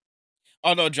 2,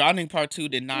 oh no, Drowning Part 2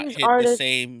 did not these hit the artists.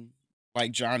 same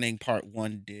like Drowning Part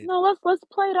 1 did. No, let's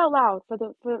play it out loud for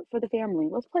the family.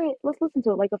 Let's play it. Let's listen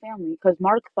to it like a family. Because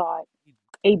Mark thought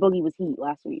A Boogie was heat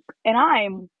last week, and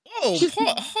I'm Oh, just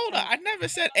not. hold on. I never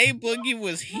said A Boogie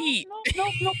was No, heat. no,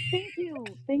 no, no. Thank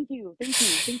you, thank you, thank you,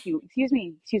 thank you. Excuse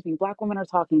me, excuse me. Black women are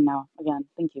talking now again.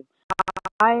 Thank you.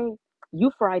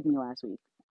 You fried me last week.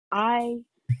 I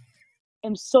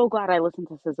am so glad I listened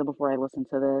to SZA before I listened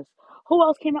to this. Who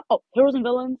else came out? Oh, Heroes and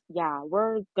Villains. Yeah,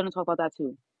 we're gonna talk about that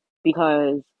too.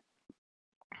 Because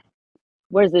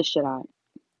where's this shit at?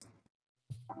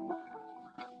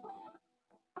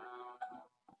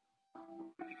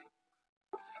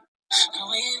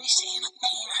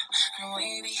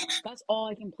 That's all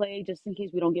I can play just in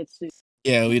case we don't get sued.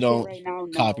 Yeah, we So don't right now,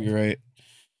 no. copyright.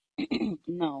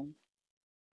 No.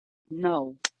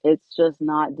 No. It's just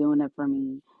not doing it for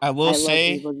me. I love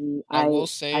A Boogie. I will I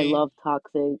say, love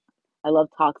toxic. I love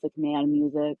toxic man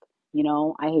music. You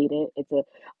know, I hate it.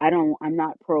 I'm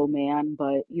not pro man,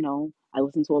 but you know, I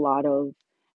listen to a lot of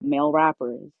male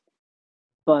rappers.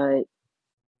 But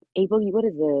A Boogie, what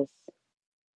is this?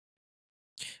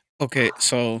 okay,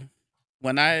 so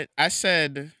when I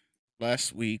said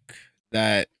last week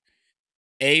that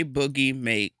A Boogie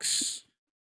makes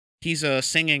he's a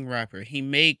singing rapper. He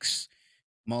makes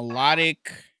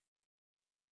melodic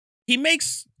he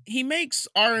makes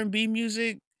R&B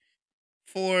music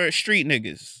for street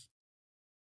niggas.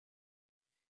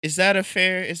 Is that a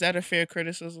fair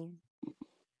criticism?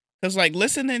 Cuz like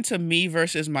listening to me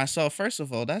versus myself, first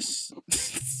of all, that's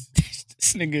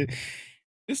this nigga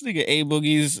A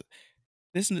Boogie's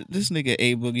this nigga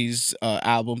A Boogie's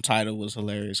album title was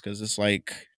hilarious cuz it's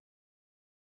like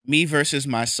me versus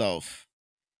myself.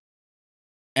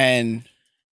 And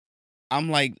I'm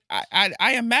like,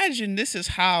 I imagine this is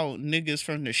how niggas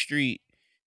from the street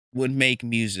would make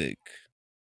music.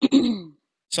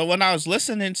 So when I was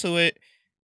listening to it,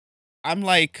 I'm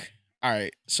like, all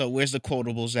right, so where's the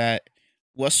quotables at?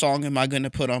 What song am I gonna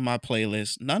put on my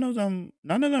playlist? None of them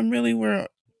really were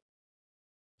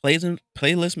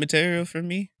playlist material for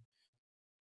me.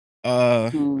 I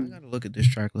Hmm. gotta look at this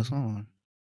track list. Hold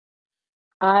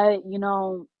on. You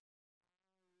know,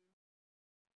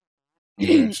 Me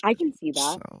versus I can see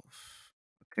that. myself.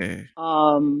 Okay.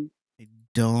 Um, I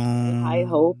I had high don't.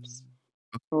 hopes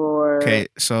for Okay,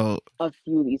 so a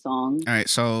few of these songs. all right,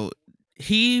 so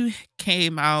he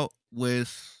came out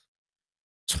with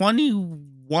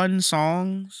 21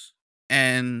 songs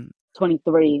and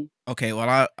 23. okay,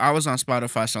 well I was on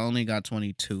Spotify so I only got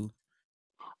 22.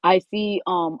 I see,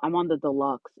 I'm on the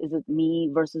deluxe. Is it Me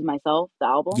versus Myself, the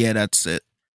album? Yeah, that's it.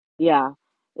 Yeah.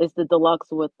 It's the deluxe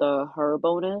with the her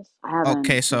bonus. I haven't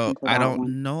Okay, so listened to I that don't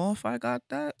one. know if I got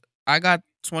that. I got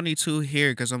 22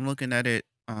 here cuz I'm looking at it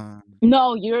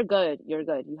No, you're good. You're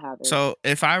good. You have it. so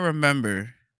if I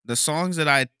remember the songs that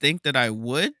I think that I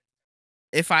would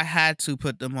if I had to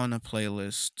put them on a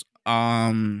playlist.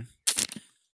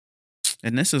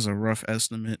 And this is a rough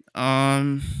estimate.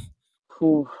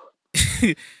 Oof.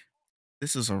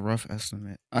 This is a rough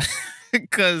estimate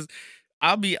because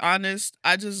I'll be honest.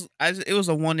 It was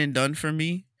a one and done for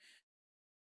me.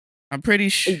 I'm pretty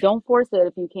Hey, sure. don't force it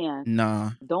if you can.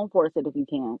 Nah, Don't force it if you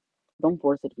can't. Don't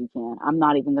force it if you can. I'm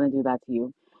not even gonna do that to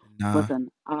you. nah. Listen,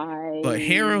 But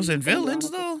heroes I'm and gonna be villains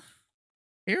honest with though.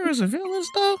 Heroes and villains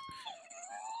though.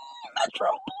 Metro.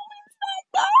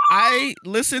 I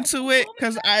listened to it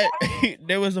because I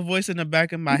there was a voice in the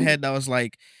back of my head that was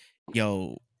like,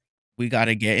 "Yo, we got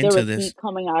to get There into was this." heat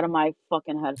coming out of my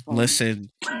fucking headphones.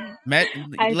 Listen,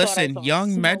 I thought I listen, saw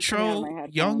smoke coming out of my Young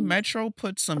headphones. Metro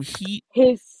put some heat.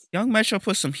 His Young Metro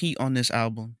put some heat on this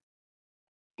album.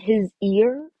 His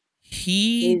ear,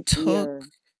 He his took ear.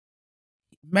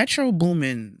 Metro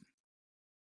Boomin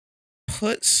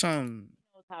put some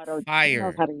He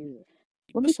knows fire. how to use it.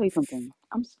 He Let put me tell some you something.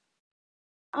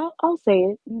 I'll say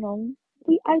it.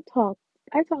 We I talk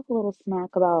a little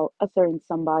smack about a certain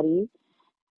somebody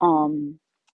um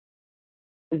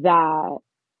that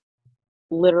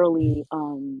literally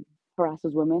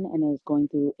harasses women and is going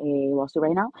through a lawsuit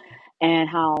right now, and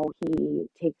how he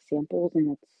takes samples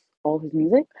and it's all his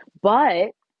music.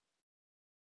 But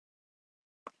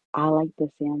I like the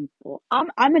sample. I'm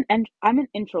an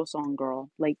intro song girl.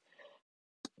 Like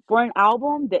for an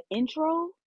album, the intro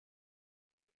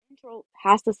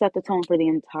has to set the tone for the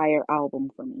entire album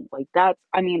for me. Like that's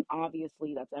I mean,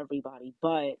 obviously that's everybody,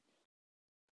 but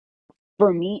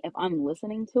for me, if I'm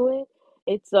listening to it,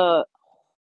 it's a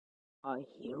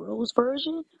Heroes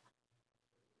version.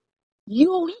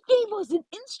 Yo, he gave us an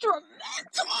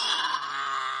instrumental.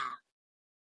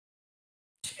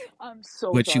 I'm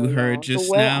so what you sorry, heard y'all. The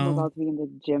just way I'm now. about to be in the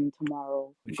gym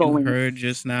tomorrow, What you going heard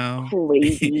just now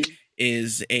crazy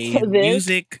to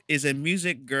this, is a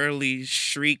music girly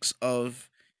shrieks of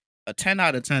a 10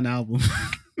 out of 10 album.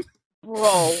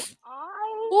 bro.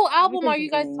 Who Let me album tell you are you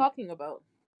guys something. talking about?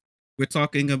 We're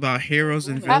talking about Metro Heroes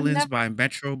and I've Boomin. Villains never. by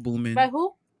Metro By Boomin.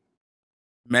 who?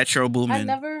 Metro I've Boomin.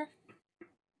 never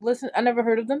listened. I never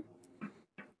heard of them.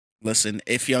 Listen,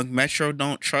 if Young Metro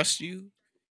don't trust you,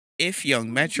 if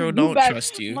Young Metro You don't better,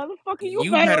 trust you, motherfucker, you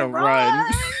you better better run. run.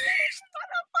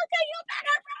 Motherfucker, you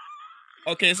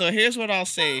better Okay, so here's what I'll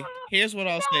say. run. Here's what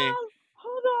I'll say. No,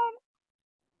 hold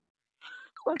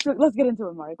on. Let's get into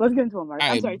it, Mark. Let's get into it, Mark.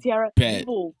 I'm I sorry, Tiara. We bet,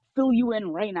 will fill you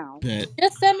in right now. bet,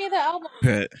 Just send me the album.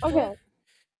 bet. Okay.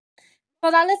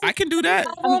 Because I I listened to can do SZA's that.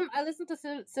 I mean, album. I listened to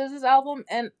SZA's album,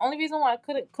 and only reason why I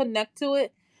couldn't connect to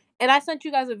it, and I sent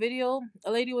you guys a video.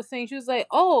 A lady was saying she was like,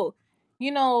 "Oh,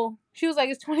 she was like,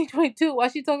 it's 2022. Why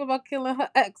she talking about killing her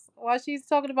ex? Why she's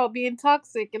talking about being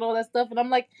toxic and all that stuff?" And I'm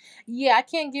like, "Yeah, I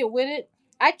can't get with it.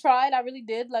 I tried. I really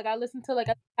did. Like, I listened to like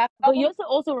a half but you album, have to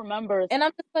also remember, and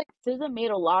I'm just like, SZA made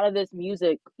a lot of this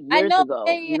music I years know, yeah, ago,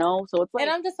 yeah, you yeah. know? So it's And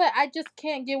like, I'm just like, I just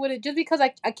can't get with it just because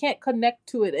I can't connect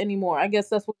to it anymore. I guess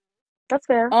that's what. that's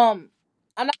fair. Um,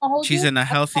 I'm not gonna hold She's you. in a I'm not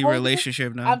healthy gonna hold you.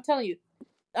 relationship now. I'm telling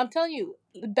you.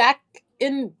 Back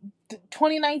in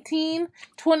 2019,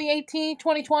 2018,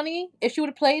 2020, if she would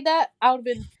have played that, I would have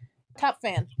been top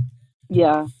fan.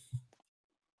 Yeah.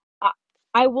 I,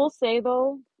 I will say,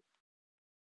 though,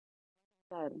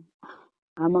 that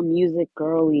I'm a music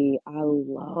girly.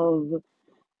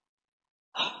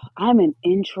 I'm an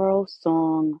intro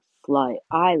song slut.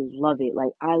 I love it.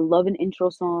 Like, I love an intro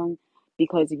song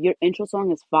because if your intro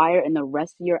song is fire and the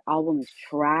rest of your album is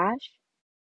trash,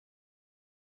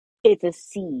 it's a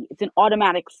C. It's an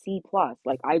automatic C plus.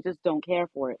 Like I just don't care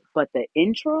for it. But the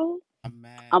intro, I'm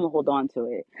mad. I'm gonna hold on to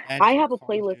it. Mad I you have a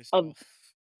called playlist of yourself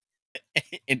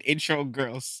an intro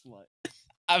girl slut.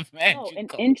 I'm mad no, you an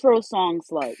called. intro song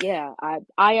slut. Yeah,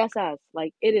 ISS.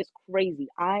 Like it is crazy.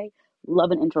 I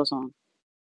love an intro song.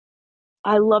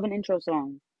 I love an intro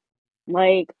song.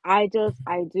 Like I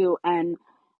do. And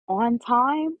on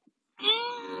time,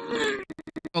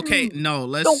 Okay, no, don't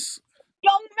let's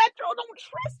young Metro, don't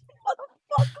trust me,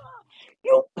 motherfucker.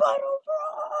 You better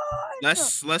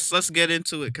run. let's get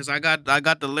into it because I got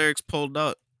the lyrics pulled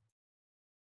up.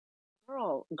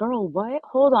 Girl, what?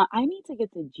 Hold on. I need to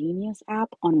get the Genius app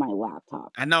on my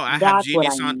laptop. I know I have That's what I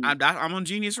Genius on. need. I'm on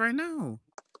Genius right now.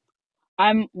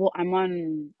 I'm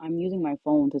using my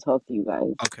phone to talk to you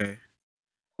guys. Okay,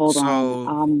 Hold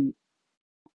on.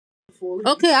 so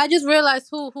Okay, I just realized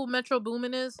who Metro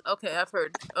Boomin is. Okay, I've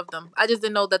heard of them. I just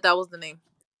didn't know that was the name.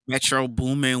 Metro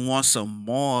Boomin wants some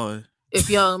more. If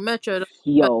Young Metro don't touch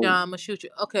you, yo, I'ma shoot you.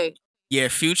 Okay. Yeah,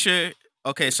 Future.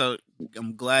 Okay, so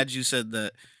I'm glad you said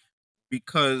that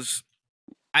because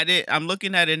I'm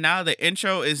looking at it now. The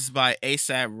intro is by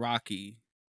ASAP Rocky.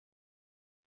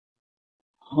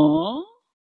 huh?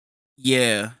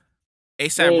 Yeah,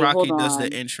 ASAP Wait, Rocky does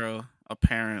the intro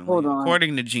apparently, hold on,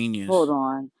 according to hold Genius.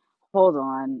 on, hold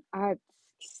on.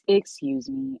 Excuse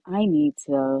me. I need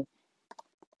to,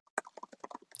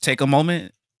 Take a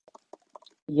moment.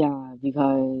 yeah,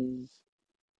 because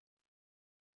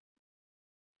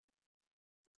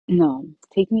no,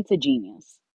 take me to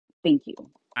Genius. Thank you.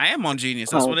 I am on Genius.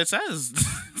 That's what Cause it says.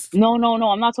 no,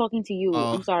 I'm not talking to you.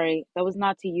 Oh, I'm sorry. That was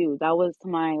not to you. That was to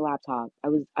my laptop.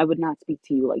 I would not speak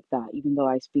to you like that, even though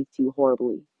I speak to you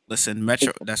horribly. listen,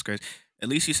 Metro. It's That's crazy. At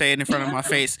least you say it in front of my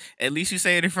face. At least you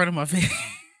say it in front of my face.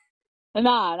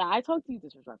 Nah, I talk to you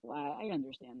disrespectful. I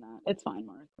understand that. It's fine,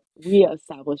 Mark. We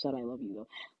established that I love you though.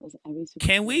 Listen, every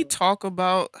Can we superhero. talk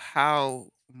about how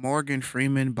Morgan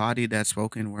Freeman bodied that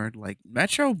spoken word? Like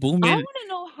Metro I Boomin, want to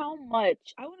know how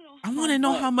much. I want to know I how want to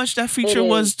know much how much that it feature is.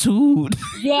 was too.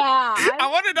 Yeah, I I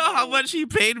want want to to know how know. much he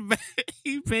paid.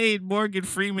 He paid Morgan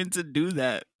Freeman to do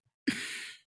that.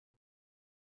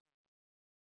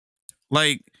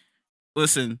 Like,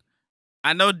 listen,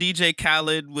 I know DJ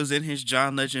Khaled was in his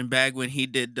John Legend bag when he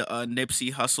did the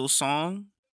Nipsey Hussle song.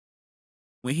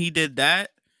 When he did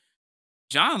that,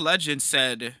 John Legend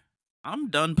said, "I'm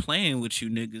done playing with you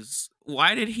niggas."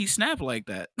 Why did he snap like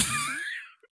that?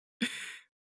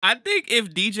 I think if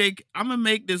DJ, I'm gonna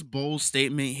make this bold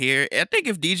statement here. I think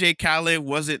if DJ Khaled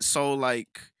wasn't so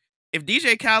like, if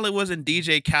DJ Khaled wasn't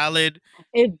DJ Khaled,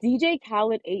 If DJ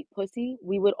Khaled ate pussy,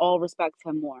 we would all respect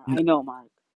him more. I know, Mark.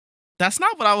 that's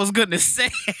not what I was gonna say.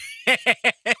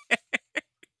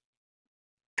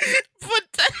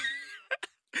 But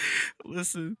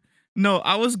listen, no,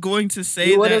 I was going to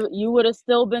say that You would have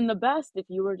still been the best if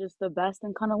you were just the best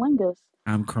in cunnilingus.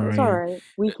 I'm But it's all crying. right.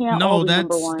 We can't all No, be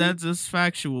number one. that's just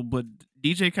factual. But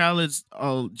DJ Khaled's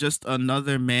just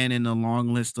another man in a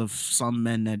long list of some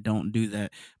men that don't do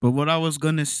that. But what I was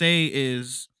gonna say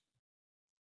is,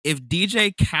 if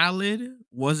DJ Khaled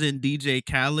wasn't DJ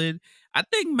Khaled, I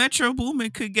think Metro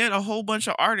Boomin could get a whole bunch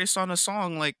of artists on a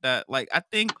song like that. Like I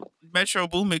think Metro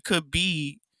Boomin could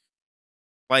be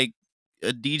like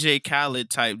a DJ Khaled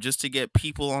type just to get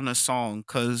people on a song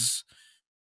because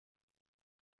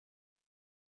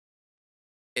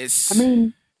I it's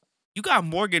mean, you got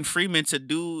Morgan Freeman to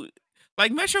do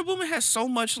like Metro Boomin has so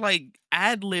much like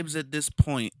ad libs at this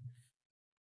point.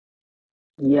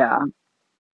 yeah,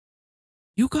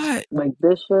 You got like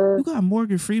this you shit. got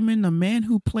Morgan Freeman, the man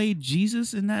who played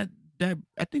Jesus in that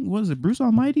I think was it Bruce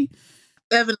Almighty.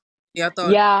 Evan, yeah, I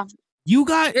thought Yeah, You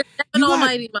got it's Evan you got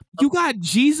Almighty. you got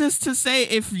Jesus to say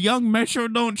if young Metro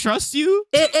don't trust you.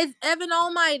 It's Evan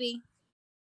Almighty.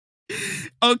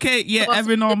 Okay, yeah, So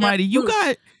Evan the damn Almighty. Bruce.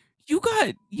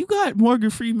 You got Morgan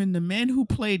Freeman, the man who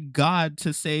played God,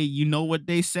 to say, you know what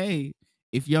they say.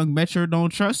 If young Metro don't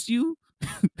trust you,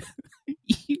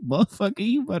 you motherfucker,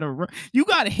 you better run. You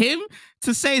got him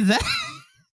to say that.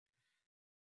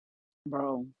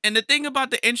 bro. And the thing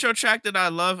about the intro track that I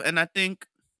love, and I think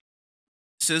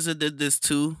SZA did this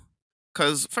too,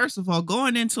 because first of all,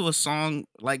 going into a song,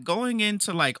 like going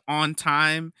into like On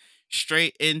Time,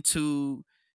 straight into,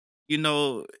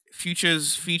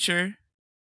 Future's feature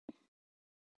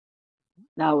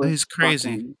That was is crazy.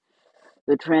 fucking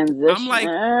the I'm like,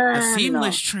 a transition.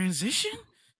 seamless transition?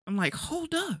 I'm like,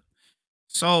 hold up.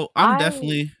 So I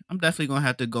I'm definitely gonna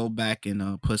have to go back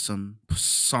and put some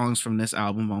songs from this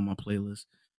album on my playlist.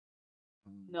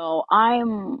 no,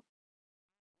 I'm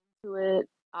to it.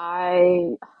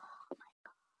 I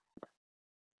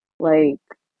like.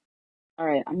 All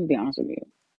right, I'm gonna be honest with you.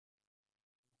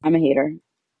 I'm a hater,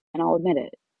 and I'll admit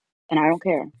it, and I don't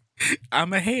care.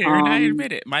 I'm a hater and I Um,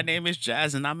 admit it. My name is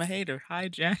Jazz and I'm a hater. Hi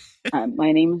Jazz.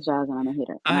 my name is Jazz, and I'm a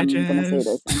hater, and Hi I'm gonna say Jazz.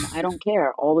 this, and I don't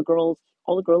care. All the girls,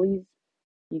 all the girlies,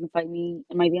 you can fight me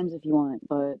in my DMs if you want,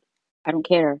 but I don't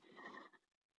care.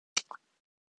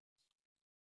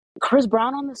 Chris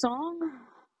Brown on the song,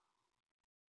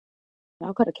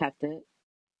 I could have kept it.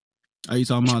 Are you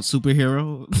talking about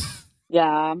superhero? Yeah,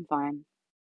 I'm fine.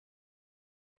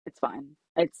 It's fine.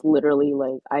 It's literally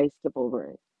like I skip over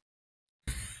it.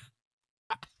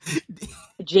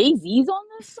 Jay-Z's on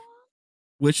this song?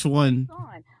 Which one?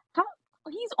 God, how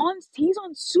he's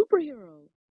on superhero.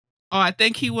 Oh, I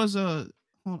think he was a.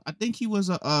 I think he was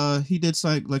a. He did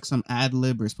like some ad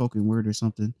lib or spoken word or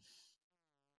something.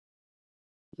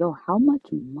 Yo, how much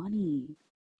money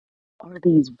are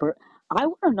these I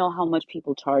want to know how much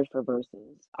people charge for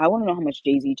verses. I want to know how much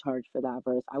Jay-Z charged for that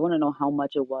verse. I want to know how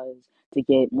much it was to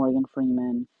get Morgan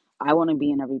Freeman. I want to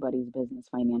be in everybody's business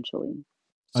financially.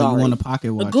 Oh, you want a Sorry.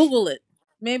 pocket watch? Google it.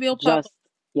 Maybe it'll pop up. Just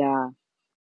yeah.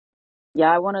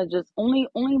 Yeah, I want to just only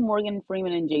Morgan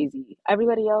Freeman and Jay-Z.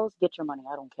 Everybody else, get your money.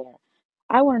 I don't care.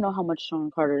 I want to know how much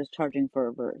Sean Carter is charging for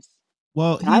a verse.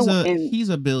 Well, And I want and he's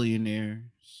a billionaire,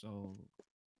 so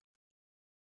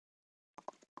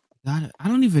I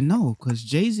don't even know because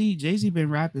Jay Z been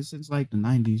rapping since like the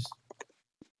 90s.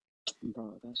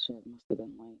 bro, that shit must have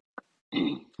been like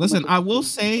how Listen, much a I will fucking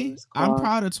say verse I'm cost.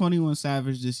 proud of 21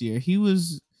 Savage this year. He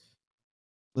was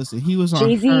he was on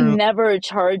Jay-Z her. never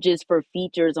charges for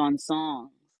features on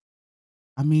songs.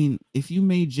 I mean, if you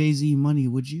made Jay Z money,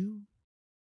 would you?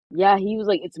 Yeah, he was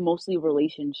like, it's mostly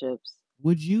relationships.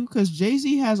 Would you? Because Jay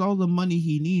Z has all the money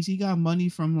he needs. He got money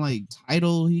from like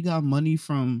Title. He got money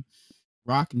from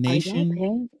Rock Are y'all Nation.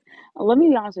 paying? Let me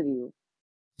be honest with you.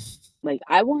 Like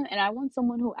I want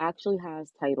someone who actually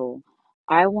has title.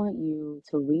 I want you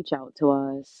to reach out to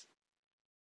us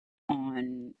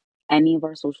on any of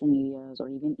our social medias or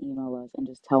even email us and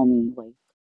just tell me like,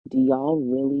 do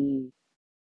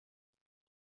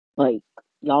like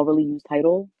y'all really use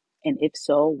title? And if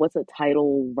so, what's a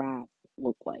title rap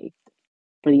look like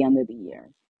for the end of the year?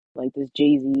 Like, does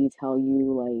Jay-Z tell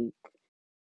you like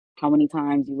how many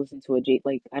times you listen to a Jay?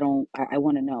 Like, I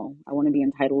want to know. I want to be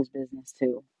in titles business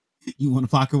too. You want a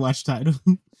pocket watch title?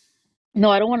 No,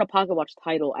 I don't want to pocket watch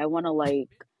title. I want to like,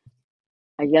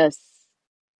 I guess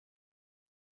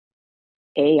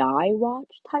AI watch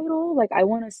title. Like, I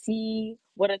want to see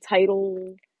what a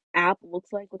title app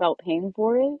looks like without paying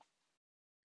for it.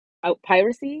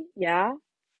 Piracy, yeah,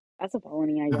 that's a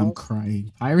felony, I I'm guess.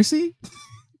 crying. Piracy?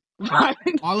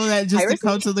 All of that just to Piracy?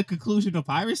 come to the conclusion of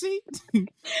piracy? Yeah,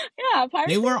 They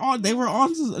piracy. were on. They Yeah. were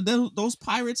on to those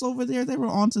pirates over there. They were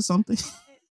on to something.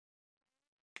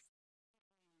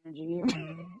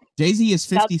 Jay-Z is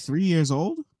That's 53 years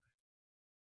old.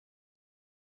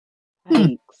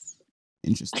 yikes.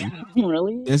 Interesting.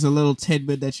 Really? There's a little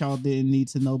tidbit that y'all didn't need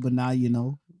to know, but now you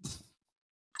know.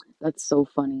 That's so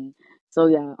funny. So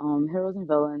yeah, Heroes and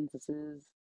Villains. This is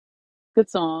good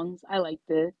songs. I liked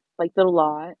it a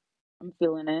lot. I'm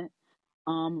feeling it.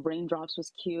 Raindrops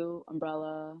was cute.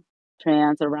 Umbrella,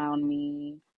 Trance Around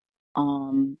Me.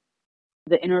 Um,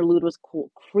 the interlude was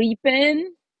cool. Creepin'.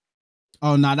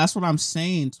 Oh, nah, that's what I'm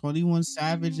saying. 21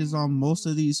 Savage is on most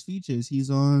of these features. He's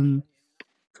 21,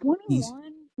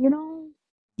 you know,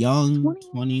 young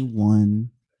 21, 21.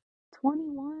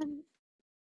 21,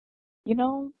 you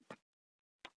know,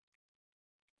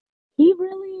 he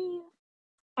really,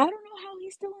 I don't know how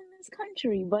he's still in this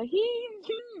country, but He's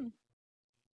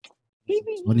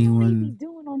you know what he be 21.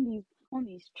 doing on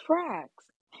these tracks.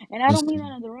 And I don't mean that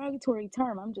in Listen, a derogatory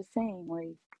term. I'm just saying,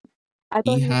 like, I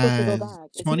thought he he was supposed to go has back.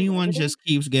 Is he a 21 resident? just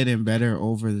keeps getting better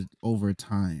over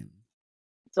time.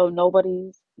 So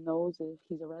nobody knows if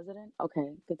he's a resident?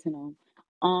 Okay, good to know.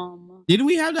 Didn't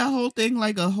we have that whole thing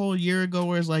like a whole year ago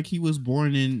where it's like he was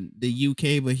born in the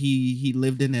UK but he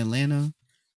lived in Atlanta?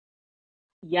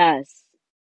 Yes.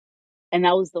 And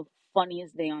that was the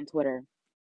funniest day on Twitter.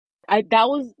 I that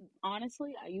was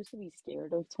honestly, I used to be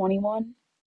scared of 21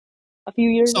 a few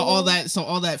years ago. So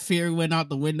all that fear went out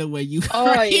the window when you Oh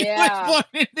heard he was yeah. born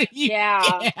in the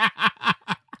Yeah.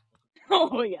 UK.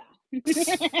 Oh yeah.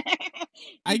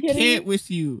 I You kidding can't me?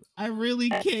 with you. I really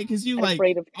can't because you I'm like,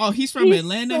 afraid of oh, he's from he's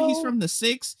Atlanta. He's so from the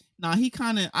six. Nah, he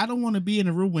kind of. I don't want to be in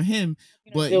a room with him.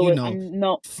 gonna But do you it. know, I'm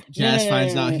no no Jazz no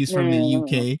finds out no he's no from the no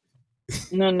UK.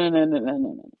 no no no no no no no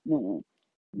no no no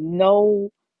no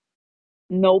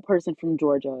no person from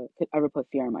Georgia could ever put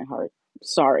fear in my heart.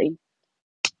 Sorry.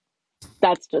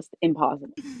 That's just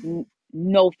impossible.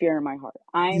 No fear in my heart.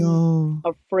 I'm Yo,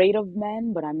 afraid of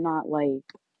men, but I'm not like,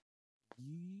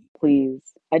 please.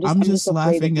 I'm I'm just just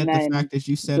afraid of laughing at the men fact that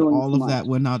you said doing all too of much. that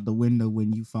went out the window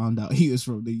when you found out he was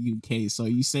from the UK. So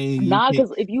you saying you Nah, can't?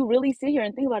 because if you really sit here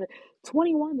and think about it,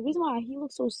 21, the reason why he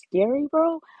looks so scary,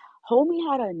 bro, homie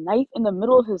had a knife in the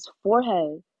middle of his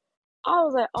forehead. I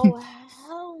was like, oh,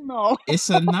 hell no. It's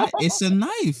a knife. It's a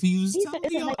knife. He was He said, telling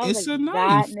it's a y'all knife. I was it's like, a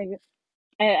that knife. nigga.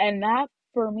 And that,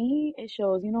 for me, it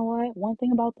shows, you know what? One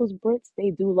thing about those Brits,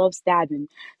 they do love stabbing.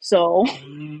 So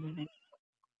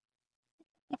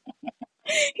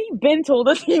he been told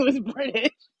us he was British.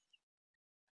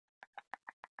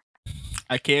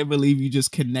 I can't believe you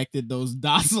just connected those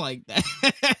dots like that.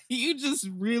 You just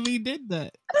really did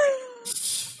that.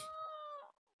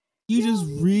 You Yo, just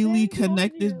he really been told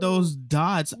connected those you.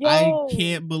 dots. I Yo,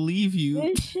 can't believe you.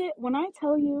 this shit, when I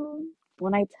tell you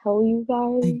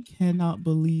I guys, cannot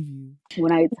believe you.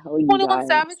 when I tell you 21 guys,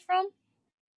 Savage from?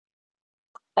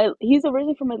 he's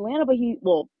originally from Atlanta, but he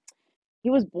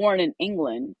was born in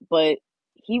England, but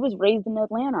he was raised in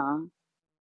Atlanta.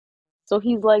 So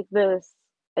he's like this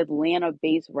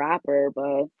Atlanta-based rapper,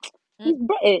 but Mm. he's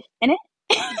British, innit?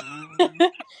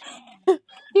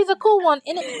 He's a cool one,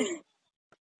 innit?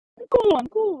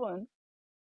 Cool one.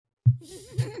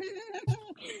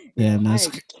 Yo, Damn, that's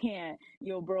I can't.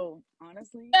 Yo, bro,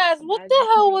 honestly, Guys, what the imagine if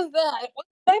hell he. was that? What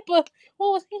type of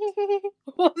what was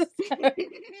what was that?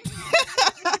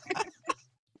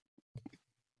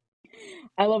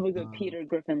 I love a good Peter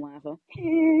Griffin laugher.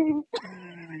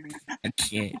 I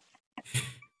can't.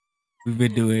 We've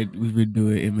been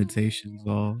doing imitations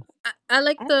all. I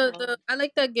like I the love. I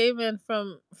like that gay man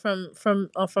from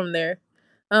there.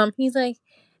 He's like,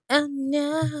 I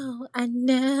know.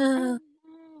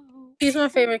 Oh He's my no.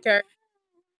 favorite character.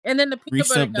 And then the peanut Grease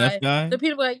butter up deaf guy. guy. The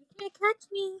peanut butter guy, you can't catch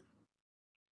me.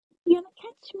 You gonna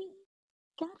catch me?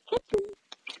 Gotta catch me.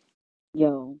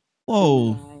 Yo, this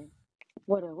Whoa. guy.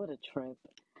 what a trip.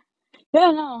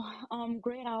 Yeah, no.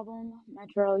 Great album,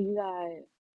 Metro. You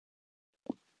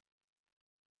got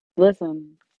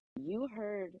listen. You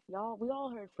heard y'all. We all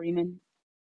heard Freeman.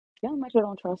 Young Metro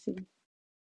don't trust you,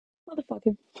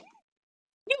 motherfucker.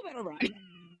 You better run.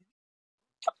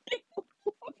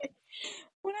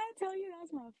 When I tell you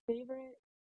that's my favorite,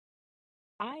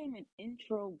 I am an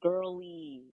intro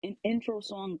girly, an intro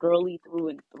song girly through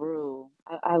and through.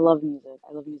 I love music.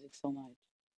 I love music so much.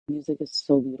 Music is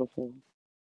so beautiful.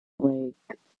 Like,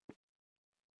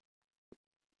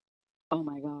 oh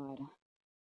my God,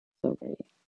 so great.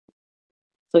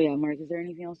 So yeah, Mark, is there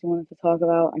anything else you wanted to talk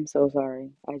about? I'm so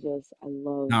sorry. I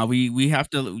love Now we have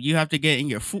to you have to get in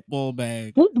your football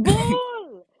bag.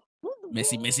 football.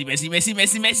 Messi, Messi, Football. Messi, Messi,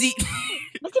 Messi, Messi. Messi.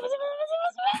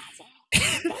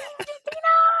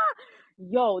 Argentina.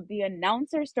 Yo, the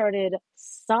announcer started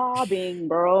sobbing,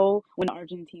 bro, when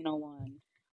Argentina won.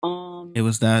 it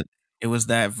was that it was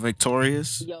that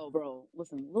victorious. Yo, bro,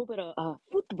 listen, a little bit of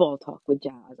football talk with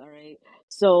Jazz, all right?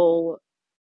 So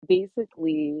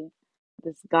basically,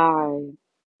 this guy,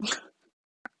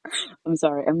 I'm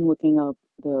sorry, I'm looking up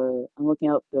the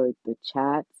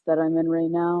chats that I'm in right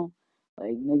now.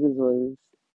 Like niggas was,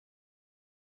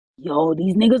 yo,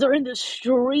 these niggas are in the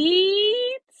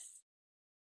streets.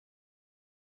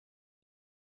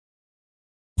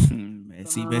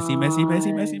 Messi, Messi, Messi,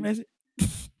 Messi, Messi, God.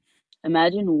 Messi.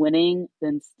 Imagine winning,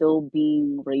 then still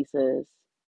being racist.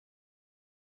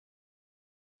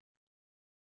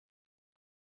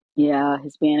 Yeah,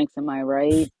 Hispanics, am I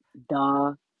right?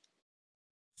 Duh.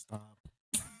 Stop.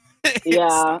 Yeah,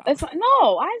 Stop. it's fine.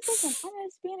 No, I listen. I'm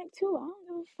Hispanic too. I don't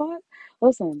give a fuck.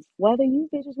 Listen, whether you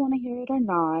bitches want to hear it or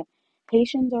not,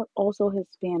 Haitians are also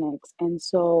Hispanics, and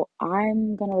so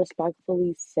I'm gonna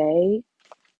respectfully say,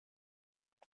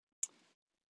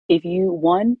 if you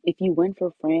win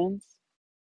for France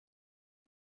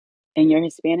and you're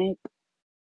Hispanic,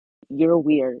 you're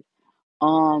weird.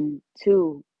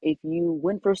 Two, if you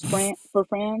win for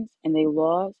France and they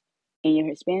lost, and you're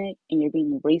Hispanic and you're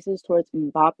being racist towards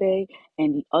Mbappe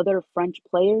and the other French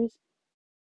players,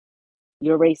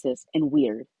 you're racist and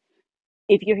weird.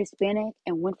 If you're Hispanic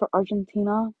and went for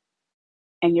Argentina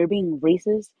and you're being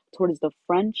racist towards the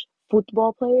French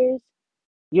football players,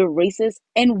 you're racist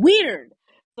and weird.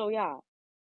 So yeah,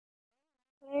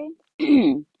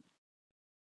 okay.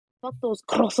 Fuck those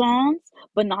croissants,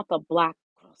 but not the black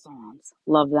croissants.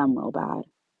 Love them real bad.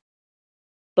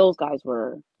 Those guys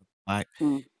were Black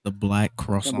mm, the black the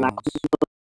black croissants.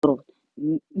 little.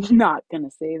 Not gonna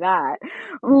say that.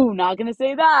 Ooh, not gonna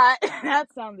say that. That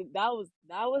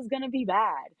was gonna be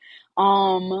bad.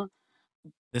 Um,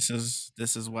 This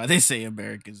is why they say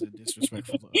Americans are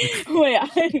disrespectful to other countries.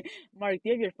 wait, Mark, do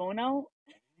you have your phone out?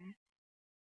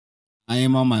 I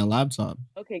am on my laptop.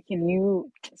 Okay, can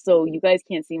you so you guys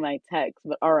can't see my text,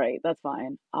 but all right, that's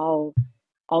fine. I'll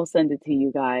send it to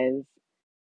you guys.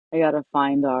 I gotta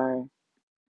find our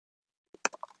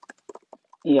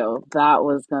yo, that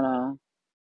was gonna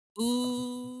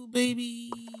Ooh,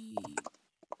 baby.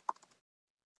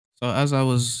 So as I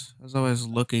was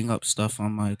looking up stuff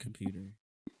on my computer,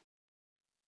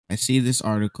 I see this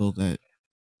article that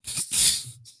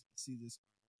see this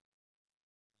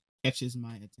catches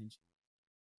my attention.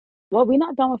 well, we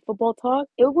not done with football talk.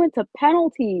 It went to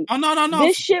penalty. Oh no no no!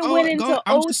 This shit Go went go! into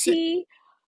I'm just saying. OT.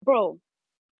 Bro,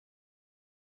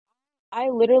 I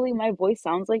literally my voice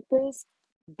sounds like this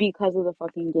because of the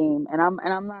fucking game. And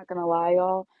I'm not gonna lie,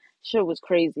 y'all. Shit was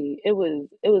crazy. It was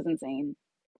insane.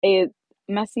 It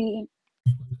Messi,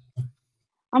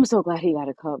 I'm so glad he got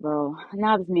a cut, bro.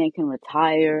 Now this man can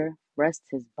retire, rest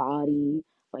his body.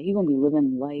 Like he gonna be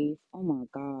living life. Oh my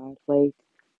God. Like,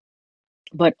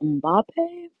 but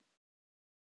Mbappe,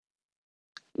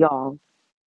 y'all,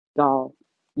 y'all,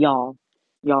 y'all,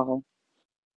 y'all.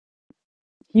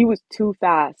 He was too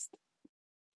fast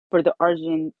for the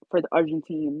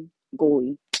Argentine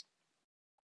goalie.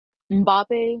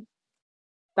 Mbappe,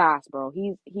 fast, bro.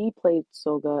 He played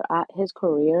so good at his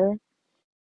career.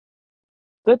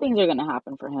 Good things are gonna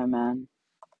happen for him, man.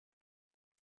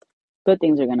 Good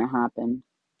things are gonna happen.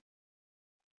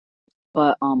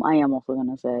 But I am also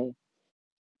gonna say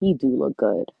he do look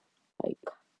good. Like,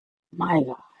 my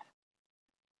God.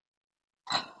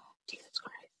 Jesus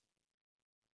Christ.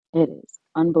 It is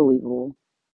unbelievable.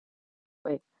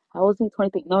 Wait, how old is he?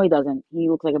 23? No, he doesn't. He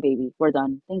looks like a baby. We're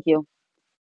done. Thank you.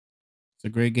 It's a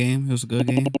great game. It was a good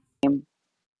game. Game.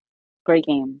 Great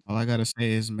game. All I gotta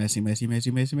say is Messi, Messi,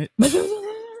 Messi, Messi, Messi.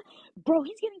 Bro,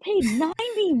 he's getting paid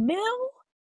 90 mil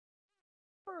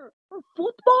for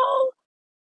football?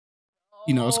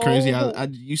 You know, it's crazy. Oh,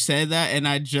 You said that, and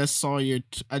I just saw your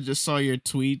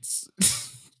tweets.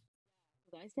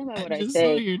 stand by I what I just saw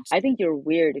say. your. I think you're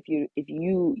weird if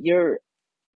you're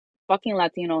fucking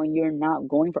Latino and you're not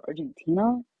going for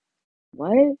Argentina.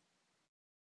 What?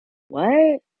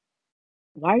 What?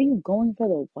 Why are you going for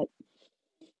the what?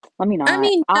 Let me I not.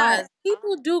 mean, I yes,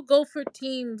 people do go for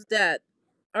teams that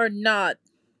are not,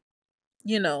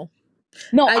 you know,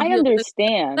 no, I idealistic.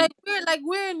 understand.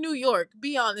 We're in New York.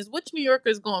 Be honest, which New Yorker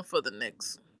is going for the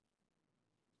Knicks?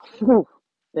 Whew.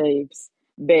 Babes,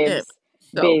 Yeah. babes,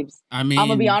 So, babes. I I'm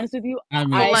gonna be mean, honest with you. I so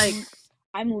mean, like,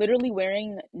 I'm literally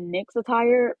wearing Knicks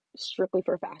attire strictly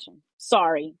for fashion.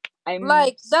 Sorry. I'm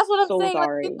that's what I'm so saying. Like,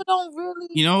 sorry.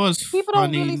 you know what's people don't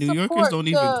funny? really New Yorkers support don't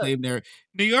even the claim their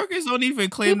New Yorkers don't even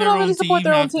claim people their don't really own support team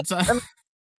their own half team. the time.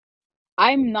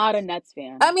 I'm not a Nets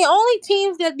I fan. mean, only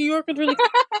teams that New Yorkers really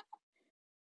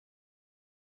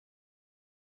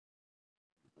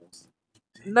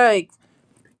like.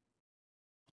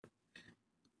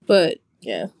 But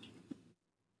yeah,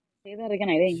 Say that again.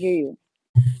 I didn't hear you.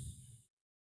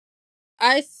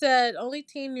 I said only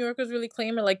team New Yorkers really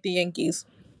claim it, like the Yankees.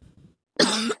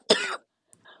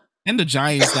 And the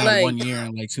Giants that Like, one year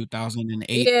in like 2008,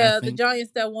 I yeah, the think.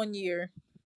 Giants that 1 year.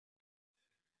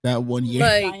 That I one was year. a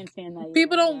Like, Giants fan that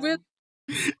people year. don't Yeah. really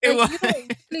It like was you don't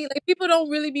really like people don't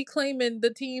really be claiming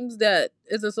the teams that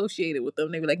is associated with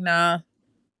them. They be like, nah.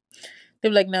 They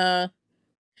be like, nah.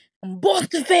 I'm a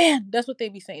Boston fan. That's what they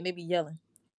be saying. They be yelling.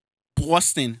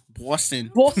 Boston. Boston.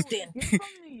 Dude, Boston. if you're from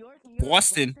New York and you're a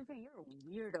Boston. Boston fan,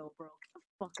 you're a weirdo, bro. Get the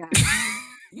fuck out of here.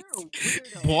 You're a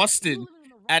weirdo. You Boston. living in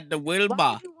the wrong At the country. Why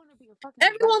Wilbur. would you want to be a fucking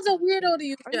Red Everyone's a Sox weirdo fan? to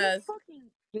you, Are you Jazz. fucking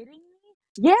kidding me?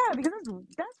 Yeah, because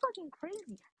that's fucking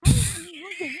crazy. How are you from New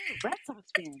York and you're a Red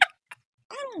Sox fan?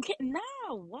 I don't get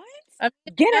now. What? I mean,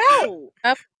 Get it out.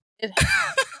 happened. It, Get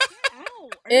out.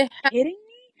 Are you it ha- kidding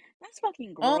me? That's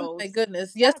fucking oh my gross.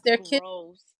 goodness. Yes, That's they're kids.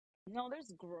 gross. No,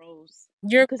 that's gross.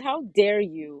 You're Because how dare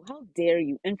you? How dare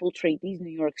you infiltrate these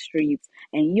New York streets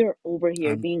and you're over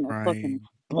here I'm being a fucking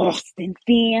crying. Boston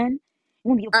fan? You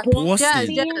want to be a Boston Jazz,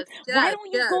 Boston. fan? Jazz, Why Jazz,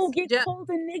 don't you go Jazz, get Jazz, called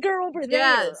a nigger over there?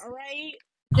 Jazz, All right?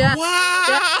 Jazz,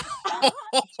 Jazz, Wow.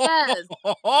 Jazz.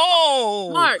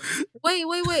 Mark.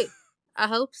 Wait. I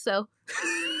hope so.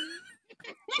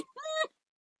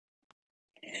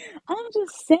 I'm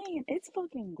just saying, it's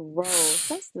fucking gross.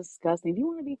 That's disgusting. If you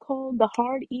want to be called the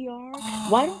hard ER,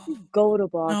 why don't you Oh, go to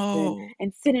Boston no.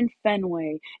 and sit in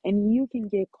Fenway and you can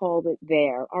get called it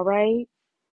there, all right?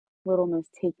 Little Miss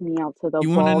Take Me Out to the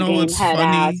You want to Ball know Game what's head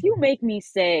ass. funny? You make me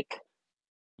sick.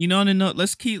 You know, no,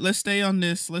 let's stay on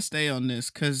this. Let's stay on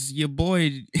this because your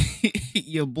boy,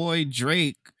 your boy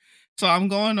Drake. So I'm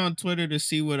going on Twitter to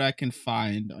see what I can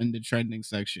find in the trending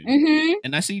section, Mm-hmm.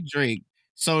 and I see Drake.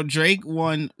 So Drake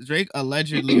won. Drake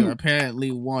allegedly or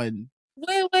apparently won.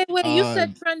 Wait. You Uh,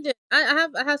 said trending. I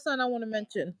have something I want to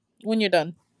mention when you're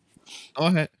done. Go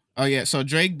ahead. Oh yeah. So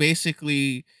Drake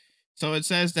basically. So it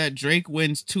says that Drake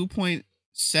wins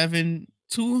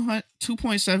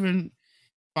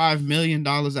 2.75 million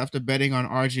dollars after betting on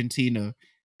Argentina,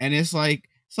 and it's like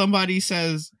somebody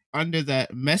says under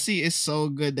that Messi is so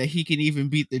good that he can even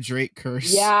beat the Drake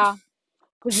curse. Yeah,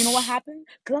 because you know what happened?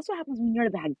 Because that's what happens when you're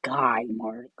that guy,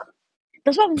 Mark.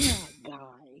 That's what happens when you're that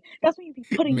guy. That's when you be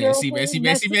putting your Messi, whole Messi,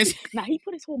 Messi, messussy. Messi. Now he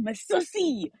put his whole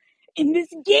messussy in this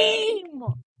game.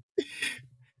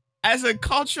 As a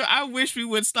culture, I wish we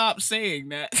would stop saying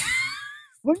that.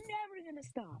 We're never gonna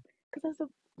stop. Because that's a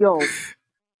yo, it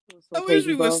was so I wish crazy,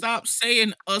 we would bro. stop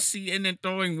saying "ussy" and then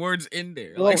throwing words in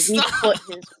there. Like Bro, he stop. put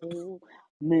his whole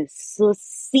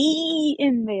messussy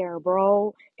in there,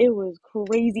 bro. It was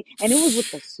crazy. And it was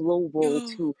with the slow roll Yo,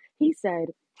 too. He said,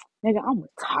 nigga, I'm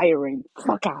retiring.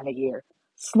 Fuck out of here.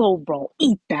 Slow bro,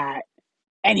 eat that.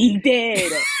 And he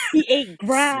did. He ate slow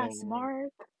grass, roll.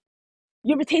 Mark.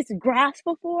 You ever tasted grass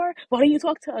before? Why don't you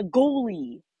talk to a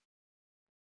goalie?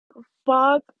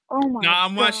 Fuck. Oh my Nah,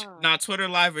 I'm watching. god. Nah, Twitter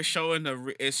Live is showing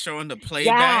the playback.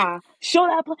 Yeah. Show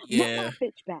that play. Run Yeah. that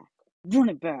bitch back. Run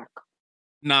it back.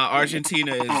 Nah, Run it back.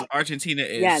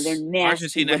 Yeah, they're nasty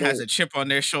Argentina with has it. a chip on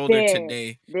their shoulder There.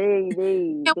 today.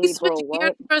 Can we They, switch bro, gears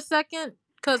what? for a second?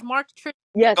 Because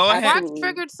Yes, Go ahead. Mark absolutely.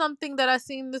 triggered something that I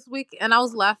seen this week, and I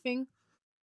was laughing.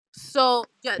 So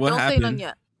yeah, What don't say none happened?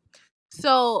 yet.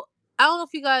 So I don't know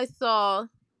if you guys saw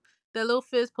that Lil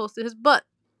Fizz posted his butt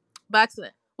by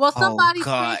accident. Well, Oh somebody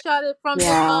God. screenshot it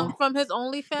Yeah. from his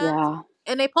OnlyFans, Yeah.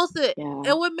 and they posted it. Yeah.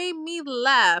 And what made me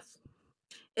laugh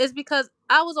is because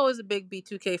I was always a big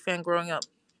B2K fan growing up.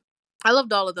 I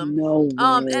loved all of them. No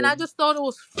And I way. just thought it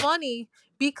was funny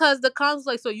because the comments was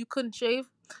like, so you couldn't shave?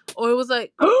 Or it was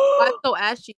like, why so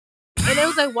ashy? And it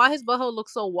was like, why his butthole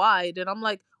looks so wide? And I'm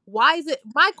like, why is it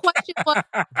my question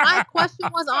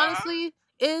was honestly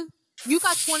is You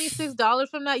got $26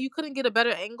 from that. You couldn't get a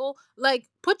better angle. Like,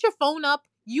 put your phone up.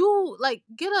 You like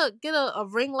get a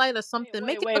ring light or something.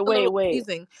 Make it look a little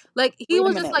pleasing. Like he Wait a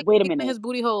was just minute. like Wait a peeping minute. his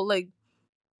booty hole. Like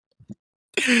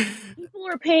People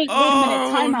are paying. Wait a minute.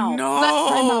 Oh Time out.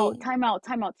 no! Time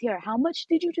out. Tiara, how much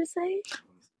did you just say?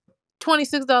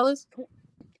 $26 $26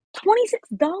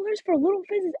 for Little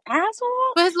Fizz's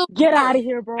asshole? for his little Get hole. out of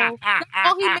here, bro. That's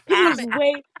all he made He from is it.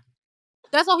 way.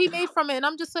 That's all he made from it. And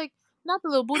I'm just like, not the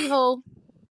little booty hole.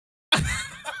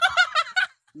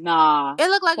 Nah. It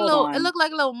looked like Hold on. it looked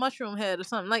like a little mushroom head or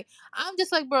something. Like I'm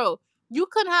just like, bro, you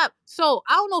couldn't have. So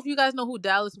I don't know if you guys know who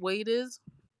Dallas Wade is.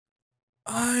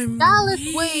 I'm Dallas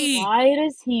weak. Wade. Why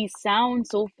does he sound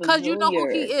so familiar? Because you know who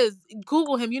he is.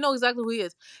 Google him. You know exactly who he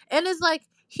is. And it's like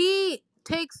he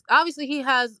takes. Obviously, he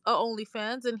has a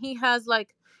OnlyFans, and he has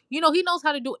like, he knows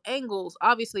how to do angles.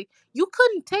 Obviously, you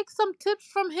couldn't take some tips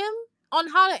from him on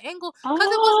how to angle because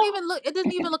it wasn't even look. It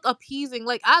didn't even look appeasing.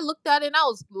 Like I looked at it and I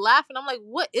was laughing. I'm like,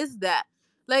 what is that?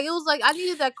 Like it was like I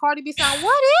needed that Cardi B sound.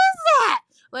 What is that?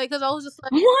 Like because I was just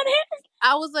like, What is?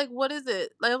 I was like, what is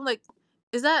it? Like I'm like,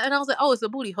 is that? And I was like, oh, it's a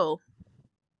booty hole.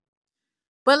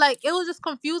 But like it was just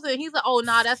confusing. He's like, "Oh,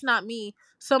 nah, that's not me.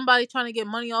 Somebody trying to get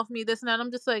money off me. This and that."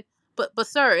 I'm just like, "But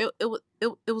sir, it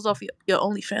was off your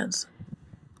OnlyFans.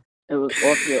 It was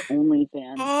off your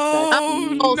OnlyFans.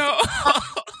 Oh no!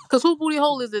 Cause who booty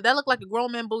hole is it? That looked like a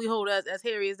grown man booty hole as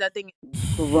hairy as that thing.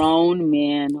 Grown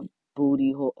man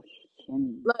booty hole.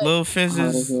 Like, Lil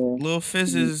Fizz's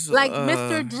like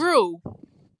Mr.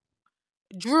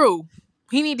 Drew.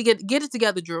 He need to get it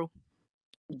together, Drew.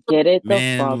 Get it the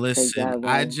man, fuck listen, together.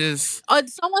 I just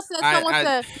someone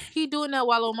said he doing that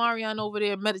while Omarion over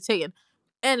there meditating.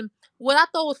 And what I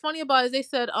thought was funny about it is they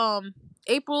said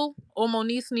April or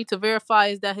Moniece need to verify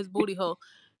is that his booty hole.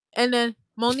 And then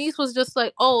Moniece was just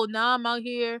like, "Oh, now I'm out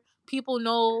here. People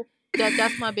know that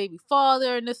that's my baby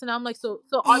father and this and that." I'm like, "So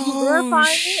are you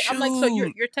verifying it?" I'm like, "So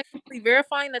you're technically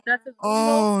verifying that that's his booty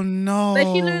hole?" Oh no! Like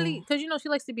she literally, because she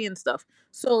likes to be in stuff.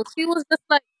 So she was just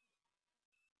like,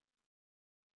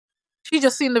 she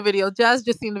just seen the video. Jazz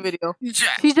just seen the video.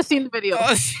 She just seen the video.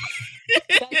 That's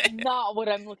not what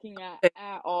I'm looking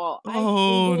at all. I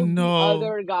Oh Googled no! the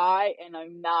other guy, and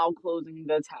I'm now closing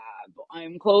the tab.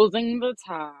 I'm closing the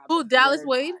tab. Who, Dallas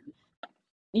Wade?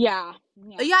 Yeah.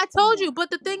 Yeah, I told you. But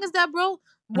the thing is that, bro,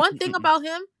 one thing about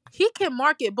him, he can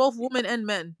market both women and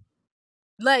men.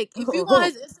 Like, if you go on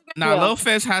his Instagram, Nah, Lil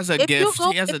Fizz has a gift.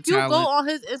 He has a talent. If you go on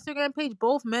his Instagram page,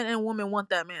 both men and women want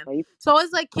that man. Right. So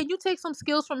it's like, can you take some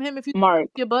skills from him if you Mark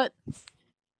your butt?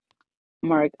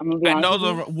 Mark, I'm gonna be honest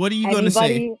with you. What are you gonna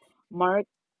say? Mark,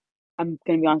 I'm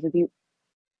gonna be honest with you.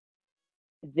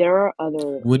 There are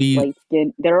other light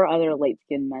skinned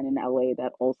men in LA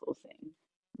that also sing.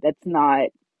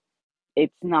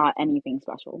 It's not anything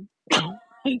special.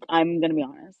 Like, I'm gonna be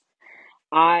honest.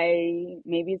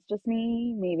 Maybe it's just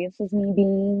me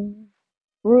being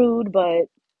rude, but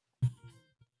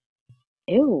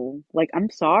ew. Like,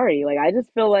 I'm sorry. Like, I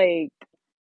just feel like,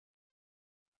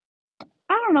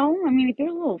 I don't know. I mean, if you're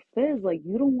a Little Fizz, like,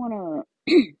 you don't wanna,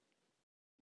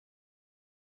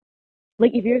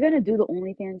 like, if you're gonna do the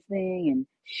OnlyFans thing and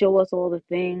show us all the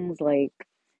things, like,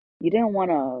 you didn't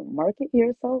wanna market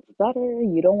yourself better.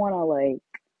 You don't wanna, like,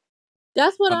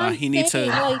 that's what I'm saying.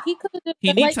 Like, he could have.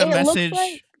 He needs a message.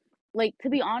 Like, to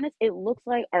be honest, it looks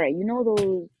like, all right,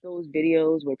 those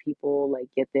videos where people like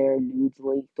get their nudes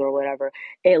leaked or whatever.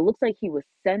 It looks like he was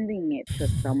sending it to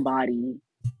somebody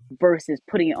versus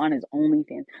putting it on his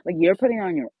OnlyFans. Like, you're putting it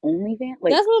on your OnlyFans.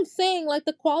 Like, that's what I'm saying. Like,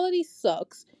 the quality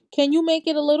sucks. Can you make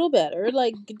it a little better?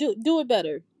 Like, do it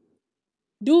better.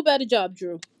 Do a better job,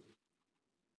 Drew.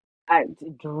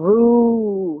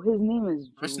 Drew. His name is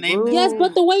Drew. First name? Yes,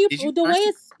 but the way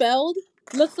it's spelled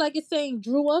looks like it's saying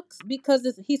Dreux because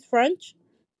he's French.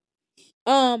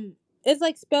 It's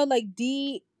like spelled like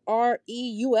Dreux or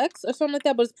something like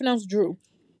that, but it's pronounced Drew.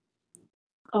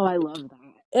 Oh, I love that.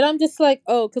 And I'm just like,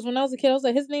 oh, because when I was a kid, I was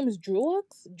like, his name is Dreux?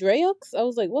 I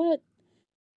was like, what?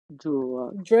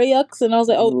 Dreux. And I was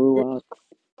like, oh, Dreux.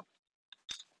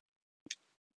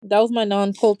 That was my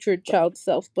non-cultured child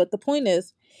self. But the point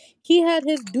is, he had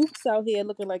his dukes out here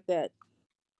looking like that.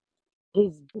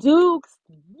 His dukes?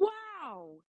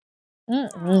 Wow.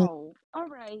 Mm-mm. Wow. All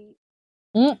right.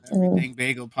 Everything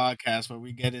Bagel podcast where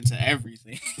we get into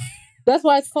everything. That's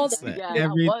why it's called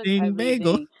everything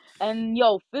Bagel. And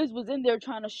Fizz was in there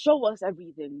trying to show us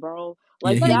everything, bro.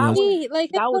 Like that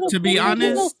was to be honest,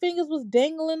 his little fingers was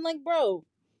dangling, like, bro.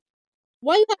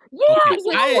 Why you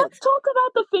let's talk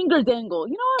about the finger dangle.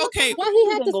 You know what? Okay. Why he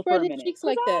had to spread his cheeks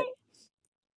like that?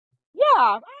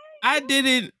 Yeah. I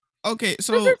didn't Okay, Mr.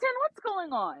 so Tin, what's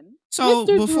going on?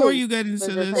 Mr. before Drew. you get into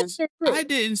Mr. Tin. this, Mr. I Drew.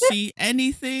 didn't see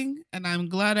anything, and I'm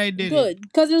glad I didn't. Good,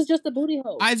 because it was just a booty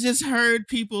hole. I just heard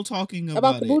people talking About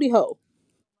about the it. booty hole.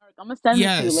 I'm gonna send it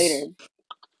to you later. Yes,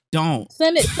 don't.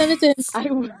 Send it to him.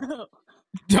 I will.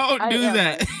 Don't I do am,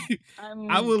 that. Mark.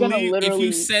 I I'm will gonna leave. If you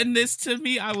literally. send this to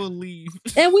me, I will leave.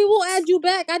 And we will add you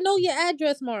back. I know your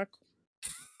address, Mark.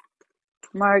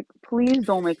 Mark, please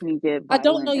don't make me get I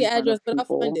don't know violent in your front of address, but I'll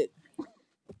find people. it.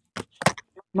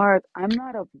 Mark, I'm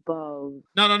not above.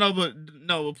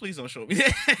 But please don't show me.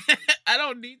 I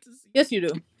don't need to see. Yes, you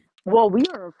do. Well,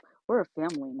 we're a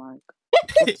family, Mark.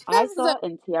 If I saw it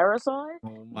and Tiara saw it,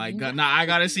 Oh my you god! Now have I to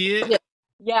gotta see see it. it. Yeah.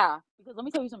 Yeah, because let me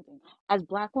tell you something. As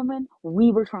black women,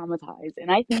 we were traumatized,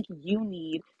 and I think you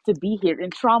need to be here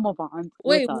in trauma bond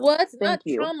with Wait, us. what? Thank Not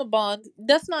you. trauma bond.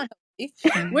 That's not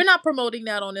healthy. We're not promoting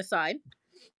that on this side.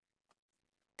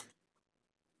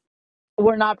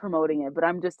 We're not promoting it, but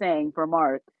I'm just saying for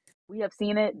Mark, we have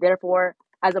seen it. Therefore,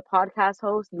 as a podcast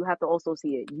host, you have to also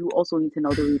see it. You also need to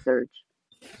know the research.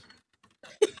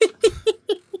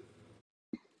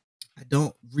 I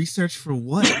don't research for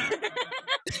what.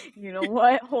 You know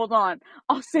what? Hold on.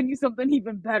 I'll send you something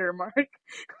even better, Mark.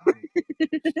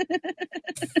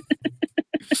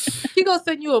 She gonna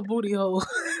send you a booty hole.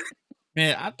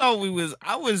 Man,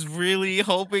 I was really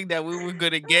hoping that we were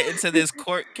gonna get into this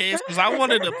court case because I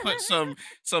wanted to put some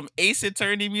Ace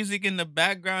Attorney music in the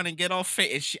background and get all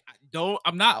fit. And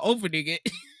I'm not opening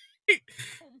it.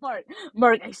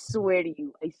 Mark, I swear to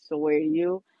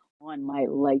you, on my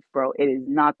life, bro, it is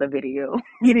not the video.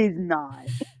 It is not.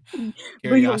 But yo,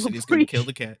 Curiosity is gonna kill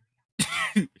the cat.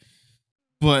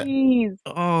 But please.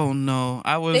 oh no,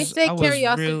 They say I was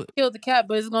curiosity real. killed the cat,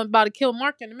 but it's gonna about to kill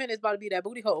Mark in a minute. It's about to be that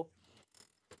booty hole.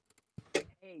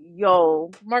 Hey, yo.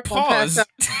 Mark gonna pass Pause. out.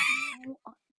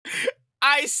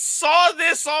 I saw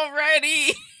this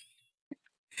already.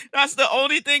 That's the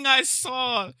only thing I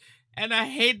saw. And I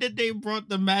hate that they brought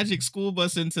the magic school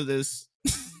bus into this.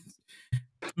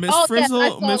 Oh yes, I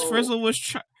saw.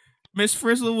 Miss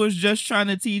Frizzle was just trying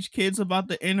to teach kids about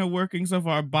the inner workings of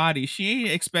our body. She ain't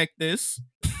expect this.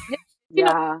 You know,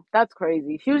 Yeah, that's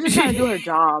crazy. She was just trying to do her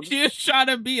job. She was trying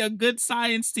to be a good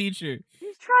science teacher.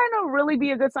 She's trying to really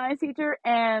be a good science teacher,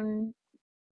 and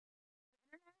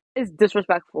it's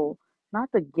disrespectful. Not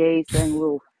the gay saying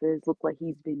little Fizz look like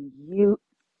he's been you.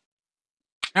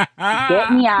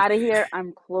 Get me out of here.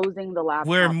 I'm closing the We're laptop.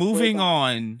 We're moving done.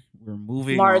 on. We're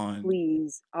moving Mark, on.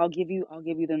 please. I'll give you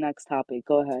the next topic.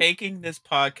 Go ahead. Taking this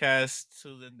podcast to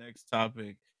the next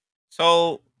topic.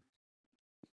 So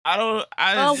I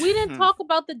don't. we didn't talk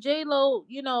about the J Lo.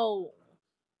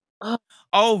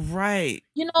 Oh right,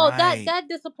 That right. that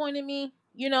disappointed me.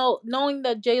 Knowing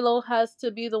that J Lo has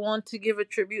to be the one to give a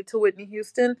tribute to Whitney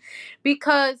Houston,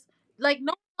 because like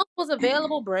no one else was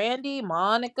available. Brandy,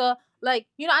 Monica, I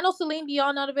know Celine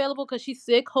Dion not available because she's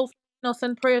sick. Hopefully,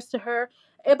 send prayers to her.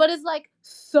 But it's like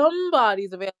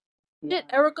somebody's available. Yeah. Shit,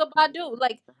 Erica Badu,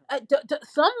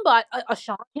 somebody,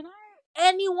 Ashanti, Can I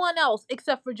anyone else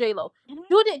except for J Lo. can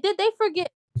I Did they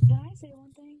forget? can I say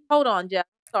one thing? Hold on, Jeff.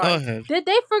 Go Sorry. ahead. Did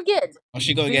they forget? Oh,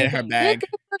 she gonna Do get your in her thing. Did bag. they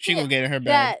She gonna forget get in her bag.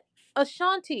 that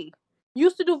Ashanti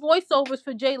used to do voiceovers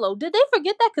for J Lo? Did they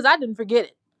forget that? Because I didn't forget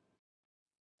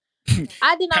it.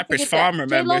 I did not Pepper's forget that. Farm J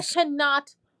Lo remembers.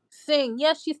 cannot sing.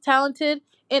 Yes, she's talented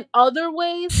in other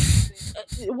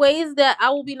ways that I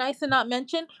will be nice and not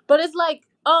mention. But it's like,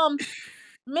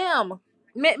 ma'am,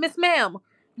 Miss Ma'am,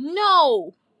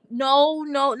 no, no,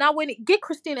 no, not when get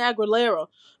Christina Aguilera,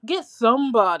 get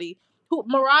somebody who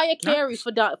Mariah Not Carey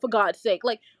for God's sake,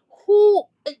 like who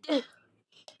shit,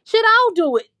 I'll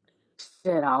do it.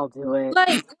 Shit, I'll do it.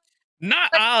 Like, not.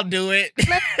 like, I'll do it.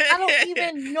 I don't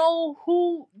even know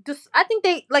who. I think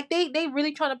they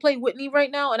really trying to play Whitney right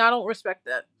now, and I don't respect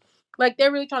that. Like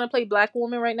they're really trying to play black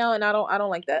woman right now, and I don't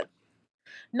like that.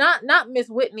 Not Miss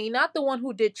Whitney, not the one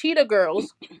who did Cheetah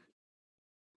Girls.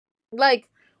 Like,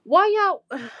 why y'all?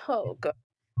 Oh god,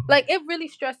 like it really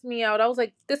stressed me out. I was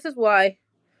like, this is why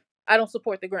I don't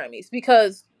support the Grammys,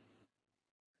 because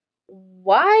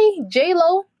why J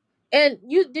Lo? And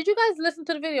did you guys listen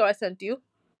to the video I sent you?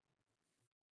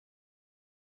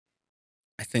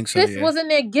 I think so. Sis Yeah. was in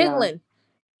there Yeah. giggling.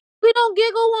 We don't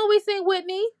giggle when we sing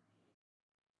Whitney.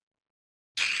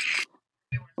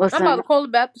 I'm about Listen, to call the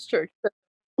Baptist church.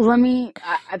 let me.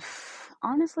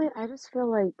 Honestly, I just feel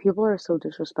like people are so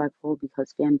disrespectful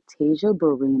because Fantasia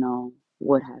Barrino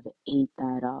would have ate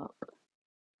that up.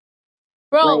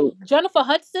 Bro, Like Jennifer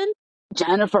Hudson?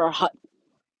 Jennifer Hut.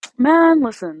 Man,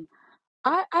 listen.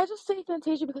 I just say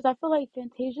Fantasia because I feel like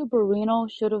Fantasia Barrino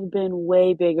should have been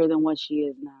way bigger than what she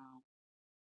is now.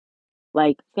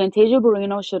 Like Fantasia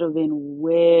Barrino should have been I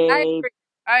way, agree.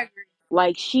 I agree.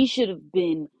 like she should have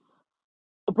been,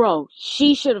 bro,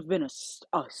 she should have been a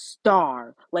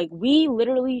star. Like we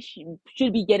literally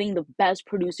should be getting the best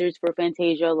producers for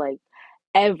Fantasia, like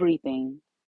everything.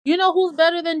 You know who's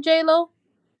better than J Lo?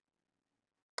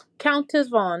 Countess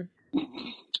Vaughn. And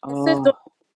Oh,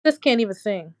 sis can't even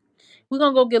sing. We're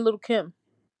gonna go get Little Kim.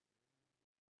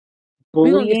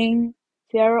 We're gonna get bullying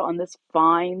Tiara on this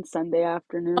fine Sunday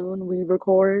afternoon we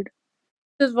record.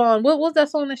 Countess Vaughn. What was that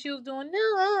song that she was doing?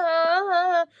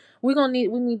 No, we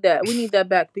need that. We need that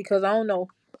back because I don't know,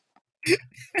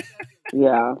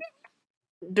 Yeah,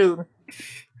 dude.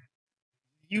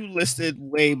 You listed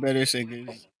way better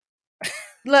singers. so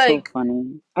Like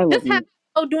funny. I love just have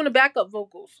you. doing the backup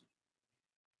vocals.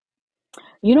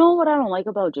 You know what I don't like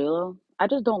about JLo? I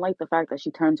just don't like the fact that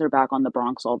she turns her back on the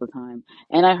Bronx all the time.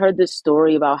 And I heard this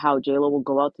story about how JLo will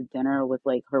go out to dinner with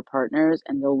like her partners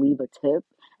and they'll leave a tip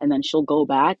and then she'll go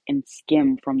back and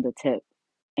skim from the tip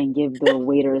and give the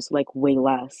waiters like way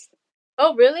less.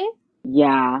 Oh really?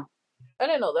 Yeah. I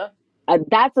didn't know that.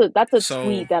 That's a So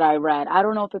tweet that I read. I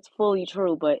don't know if it's fully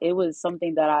true, but it was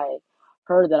something that I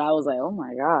heard that I was like, "Oh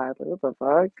my God, like, what the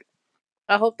fuck?"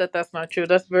 I hope that that's not true.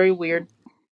 That's very weird.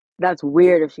 That's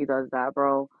weird if she does that,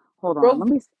 bro. Hold on. Bro, Let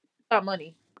me got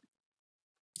money.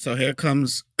 so here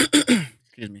comes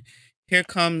excuse me. Here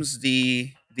comes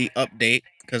the update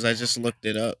because I just looked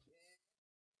it up.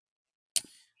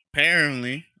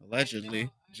 Apparently, allegedly,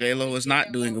 J Lo is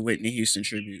not doing a Whitney Houston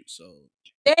tribute, so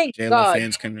Thank J Lo God.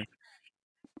 fans can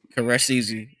rest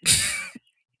easy.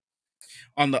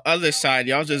 On the other side,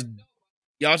 y'all just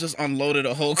unloaded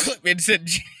a whole clip into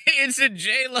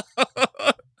J Lo,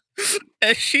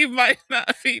 and she might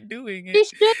not be doing it. She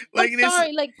should. I'm Like this,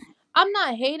 sorry. Like, I'm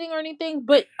not hating or anything,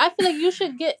 but I feel like you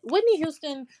should get Whitney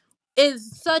Houston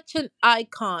is such an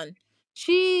icon.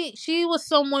 She was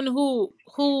someone who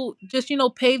just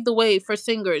paved the way for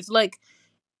singers. Like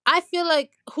I feel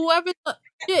like whoever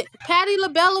shit Patti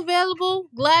LaBelle available,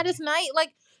 Gladys Knight,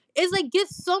 like it's like get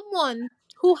someone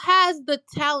who has the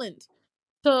talent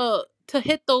to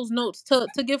hit those notes to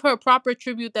give her a proper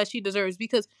tribute that she deserves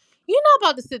because you're not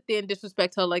about to sit there and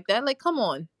disrespect her like that. Like come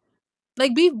on.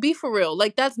 Like be for real.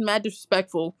 Like that's mad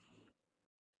disrespectful.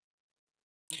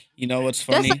 you know what's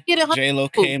That's like funny? getting her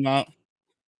food.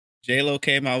 J Lo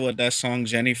came out with that song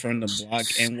Jenny from the Block,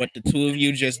 and what the two of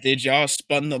you just did, y'all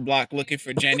spun the block looking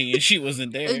for Jenny, and she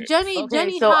wasn't there. Jenny Okay,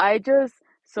 Jenny so High, I just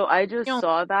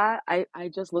saw that. I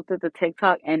just looked at the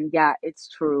TikTok and yeah, it's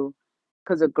true.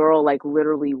 Cause a girl like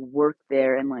literally worked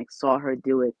there and like saw her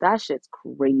do it. That shit's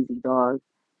crazy, dog.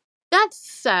 that's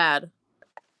sad.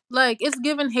 Like it's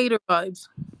giving hater vibes.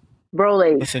 Bro,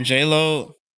 like, Listen, J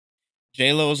Lo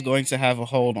is going to have a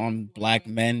hold on black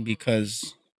men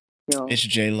because yo, it's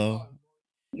J Lo.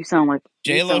 you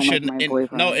J Lo sound like should my boyfriend.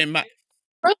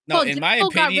 First of all, in J my Lo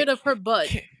got opinion, rid of her butt.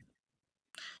 I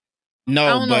no,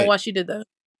 don't know but why she did that.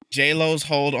 J Lo's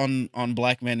hold on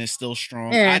black men is still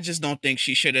strong. Eh. I just don't think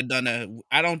she should have done a.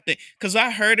 I don't think because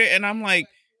I heard it and I'm like,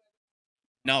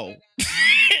 no,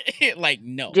 like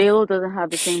no, JLo doesn't have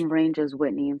the same range as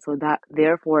Whitney, and so that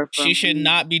therefore for she should me,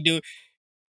 not be doing.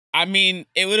 I mean,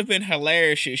 it would have been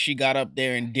hilarious if she got up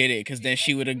there and did it, because then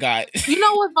she would have got You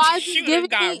know what vibes she is would have giving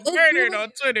got me? It's murdered giving on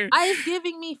Twitter. it's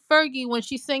giving me Fergie when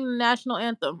she sang the national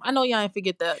anthem. I know y'all ain't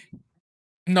forget that.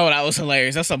 No, that was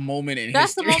hilarious. That's a moment in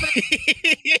That's the history.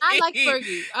 moment. I like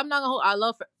Fergie. I'm not gonna hold. I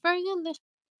love Fergie.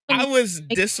 I was Make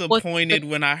voice, disappointed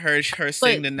when I heard her but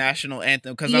sing the national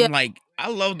anthem because yeah, I'm like, I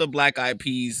love the Black Eyed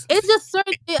Peas. it's just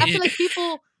certain. I feel like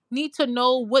people need to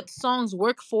know what songs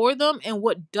work for them and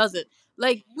what doesn't.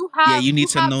 Like you Yeah, have you need you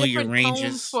to have know your different tones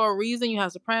ranges. for a reason. You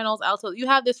have sopranos, altos. You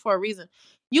have this for a reason.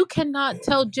 You cannot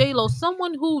tell J Lo,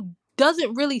 someone who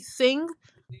doesn't really sing,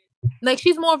 like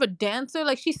she's more of a dancer.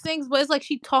 Like she sings, but it's like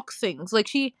she talk sings. Like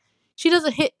she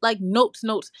doesn't hit like notes.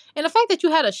 And the fact that you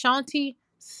had Ashanti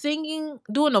singing,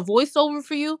 doing a voiceover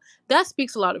for you, that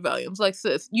speaks a lot of volumes. Like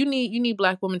sis, you need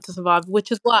black women to survive,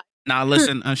 which is why. Now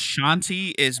listen, Ashanti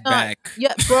is Not back.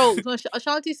 yeah, bro. When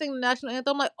Ashanti sang the national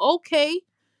anthem, I'm like, okay,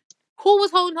 who was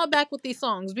holding her back with these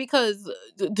songs? Because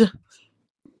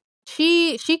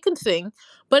she can sing,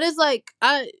 but it's like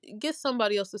I get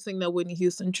somebody else to sing that Whitney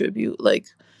Houston tribute. Like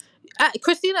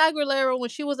Christina Aguilera, when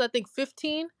she was I think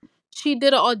 15, she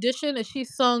did an audition and she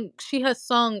has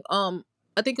sung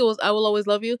I think it was I Will Always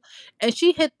Love You, and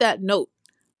she hit that note.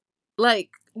 Like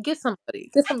get somebody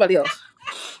else,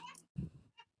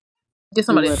 get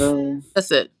somebody else. literally,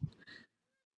 That's it.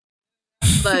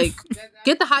 Like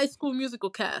get the High School Musical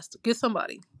cast, get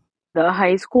somebody. the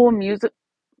High School Music.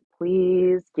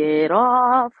 Please get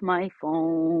off my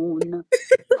phone.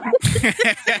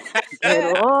 Get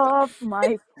off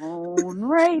my phone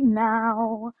right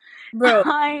now. Bro.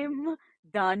 I'm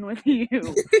done with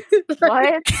you.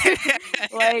 What?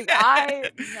 Like,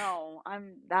 no,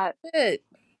 I'm that. Shit.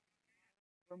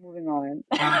 We're moving on.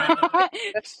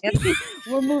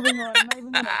 We're moving on. I'm not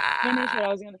even gonna finish what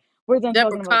I was gonna. We're done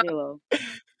Deborah talking about Cox, J-Lo.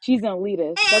 She's an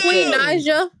elitist. That's Queen it.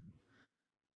 Naja,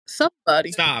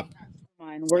 somebody. Stop.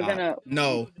 Fine. We're Stop. gonna.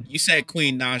 No, you said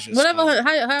Queen Naja. Whatever, Stop.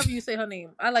 however you say her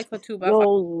name. I like her too, but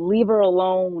Yo, leave her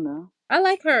alone. I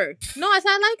like her. No, I said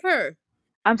I like her.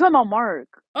 I'm talking about Mark.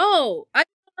 Oh, I don't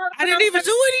know how to I didn't pronounce even her.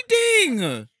 do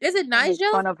anything. Is it Trying to make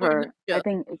Nigel fun of or her. I Naja?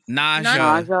 think it's Naja.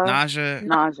 Naja. Naja.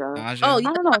 Na- Naja. oh, Naja. yeah.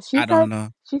 I don't know. I don't know.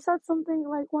 She said something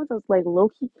like once. I was like low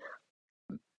key.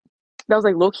 That was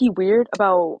like low key weird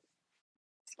about.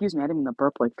 Excuse me. I didn't mean to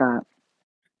burp like that.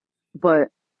 But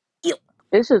Ew.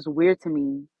 it's just weird to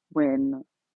me when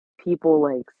people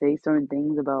like say certain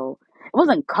things about. It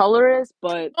wasn't colorist,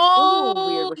 but it was a little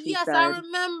weird Oh, what she yes, I said.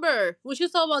 remember. When she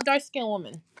was talking about dark skinned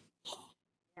woman.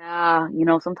 Yeah,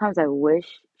 sometimes I wish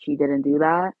she didn't do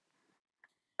that.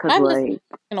 I Cause haven't listened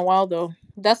like, in a while though.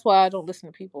 That's why I don't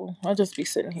listen to people. I'll just be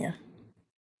sitting here.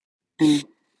 mm,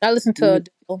 I listen to mm,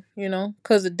 Adele,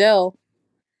 because Adele.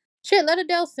 Shit, let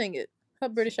Adele sing it. Her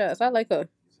British ass. I like her.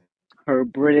 her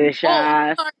British Oh, I'm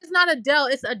ass. sorry. It's not Adele.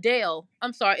 It's Adele.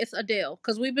 I'm sorry. It's Adele.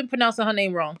 Because we've been pronouncing her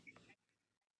name wrong.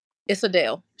 It's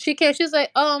Adele. She can't. She's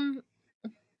like,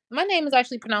 my name is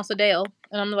actually pronounced Adele.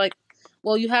 And I'm like,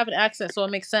 well, you have an accent, so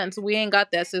it makes sense. We ain't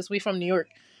got that since we from New York.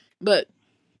 But,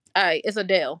 all right, it's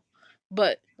Adele.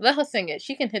 But let her sing it.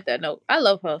 She can hit that note. I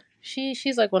love her.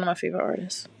 She's like one of my favorite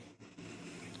artists.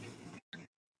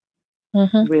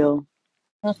 Mm-hmm. Real.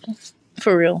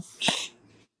 For real.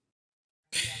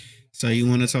 So you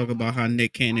want to talk about how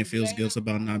Nick Cannon feels guilt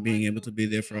about not being able to be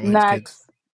there for all his kids? Next.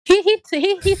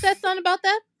 He said something about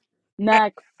that?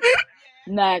 Next.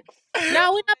 Next.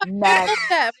 No, we're not about to go over Next.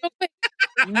 that real quick.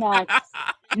 Next.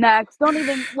 Next.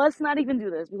 Let's not even do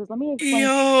this because let me explain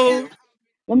something to Yo. you.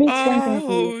 Let me explain something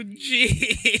to you Oh,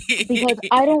 gee. because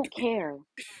I don't care.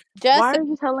 Just Why are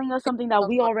you telling us something that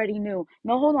we already knew?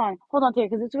 No, hold on, Terry,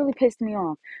 because it's really pissed me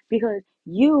off. Because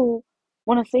you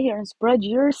want to sit here and spread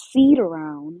your seed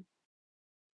around,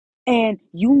 and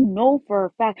you know for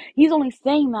a fact he's only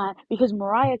saying that because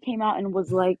Mariah came out and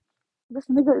was like, "This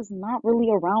nigga is not really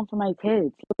around for my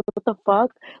kids." What the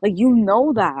fuck? Like you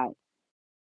know that?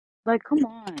 Like, come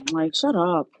on, like shut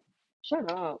up,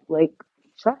 shut up, like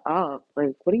shut up,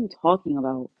 like what are you talking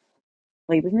about?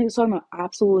 Like this nigga's talking about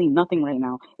absolutely nothing right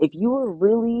now. If you were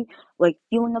really like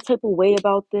feeling a type of way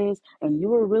about this and you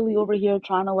were really over here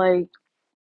trying to like,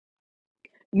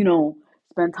 you know,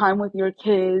 spend time with your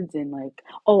kids and like,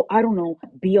 oh, I don't know,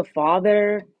 be a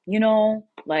father,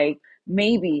 like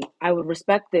maybe I would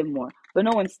respect it more. But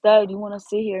no, instead you want to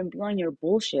sit here and be on your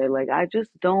bullshit. Like I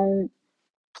just don't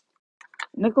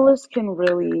Nicholas can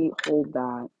really hold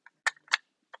that.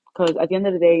 Because at the end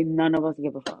of the day, none of us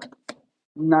give a fuck.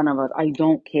 None of us. I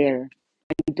don't care.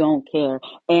 Don't care.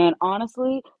 And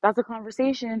honestly, that's a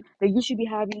conversation that you should be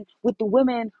having with the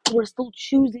women who are still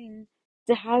choosing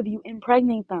to have you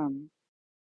impregnate them.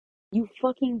 You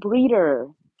fucking breeder.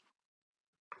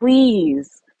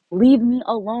 Please leave me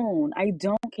alone. I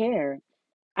don't care.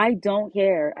 I don't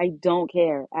care. I don't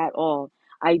care at all.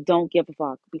 I don't give a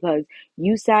fuck because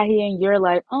you sat here and you're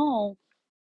like, oh,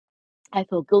 I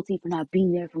feel guilty for not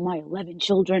being there for my 11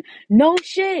 children. No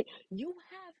shit. You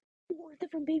have 4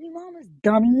 different baby mamas,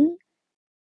 dummy.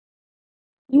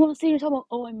 You want to sit here talking about,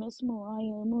 oh, I miss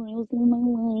Mariah. Mariah's in my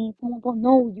life. Blah, blah, blah.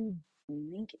 No, you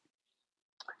make it.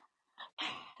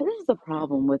 This is the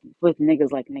problem with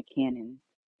niggas like Nick Cannon,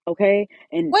 okay?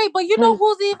 And wait, but you know cause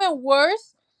who's even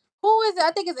worse? Who is it?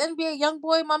 I think it's NBA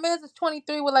YoungBoy. My man's is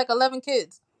 23 with like 11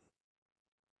 kids.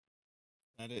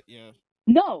 That it, yeah.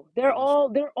 no, That is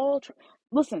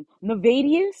listen,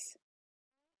 Nevadius,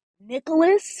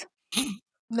 Nicholas,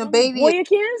 The Young baby is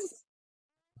Boyakis.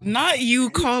 not you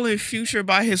calling Future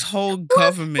by his whole what's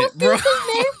government, bro. Future's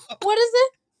name? What is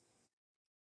it?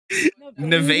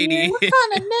 Navadian. What Nevadius,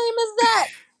 kind of name is that?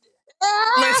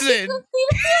 He Listen, could see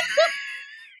the future.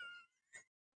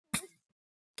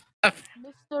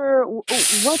 Mr.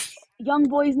 What's Young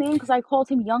Boy's name? Because I called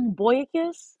him Young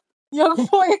Boyakis. Young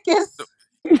Boyakis.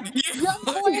 you Young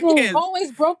What's his fucking Boyakis name? kids.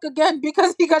 always broke again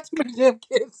because he got too many damn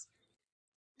kids.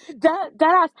 That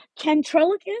ass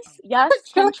Kentrellicus? Yes,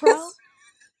 Kentrell. Kentrellicus.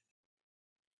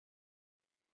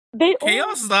 They Can y'all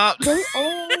all stop? they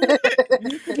all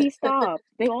need to be stopped.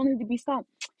 They all need to be stopped.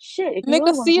 Shit, if you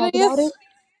really want to talk about Nicocetus. it,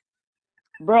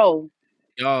 bro.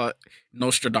 Y'all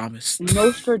Nostradamus.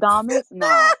 Nostradamus?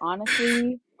 Nah,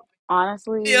 honestly,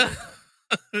 Yeah.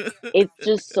 it's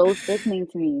just so sickening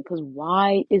to me. Because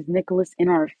why is Nicholas in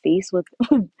our face with,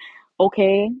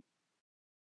 okay,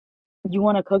 you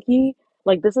want a cookie?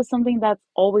 Like, this is something that's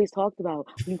always talked about.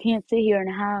 You can't sit here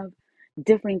and have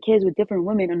different kids with different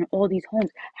women in all these homes.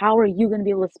 How are you going to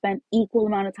be able to spend equal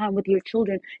amount of time with your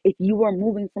children if you are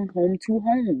moving from home to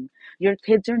home? Your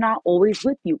kids are not always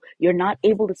with you. You're not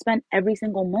able to spend every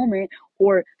single moment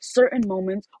or certain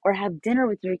moments or have dinner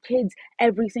with your kids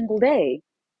every single day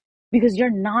because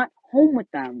you're not home with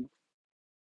them.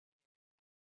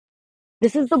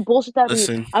 This is the bullshit that we,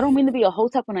 Listen, I don't mean to be a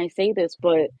hotep when I say this,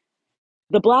 but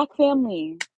the black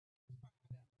family,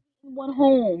 one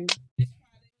home.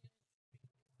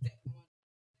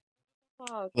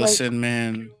 Fuck, like, listen,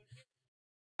 man.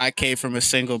 I came from a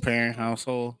single parent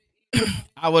household.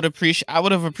 I would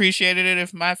have appreciated it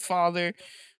if my father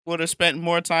would have spent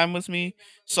more time with me.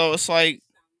 So it's like,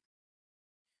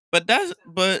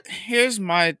 but here's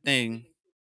my thing.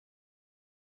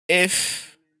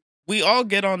 If we all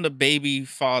get on the baby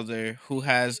father who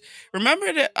has,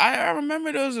 remember that I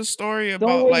remember there was a story don't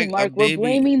about worry, like a Mark. We're baby.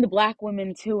 blaming the black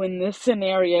women too in this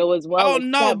scenario as well, Oh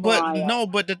no, except but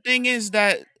Mariah. the thing is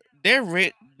that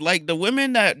they're like the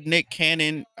women that Nick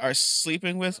Cannon are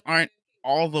sleeping with aren't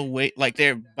all the way like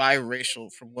they're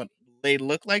biracial from what they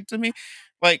look like to me.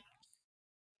 Like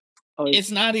Oh,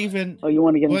 it's not even. oh, you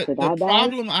want to get But into that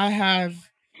bag?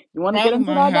 You want to get problem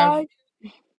into I that have. bag?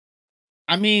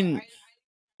 I mean,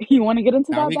 You want to get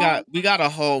into now that bag? we got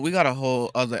a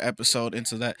whole other episode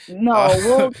into that. No.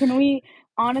 Well, can we?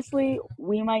 Honestly,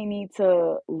 we might need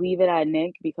to leave it at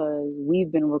Nick because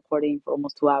we've been recording for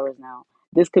almost 2 hours now.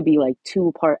 This could be like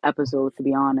two-part episode, to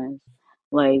be honest.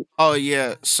 Like, Oh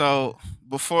yeah. So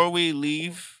before we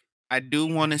leave, I do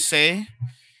want to say,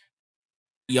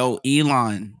 yo,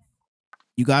 Elon,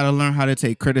 you got to learn how to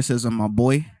take criticism, my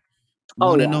boy. oh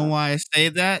Want to know yeah, why I say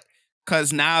that?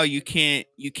 Cuz now you can't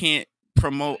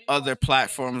promote other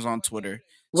platforms on Twitter.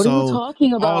 what are you So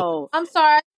talking all about? I'm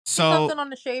sorry, I see so something on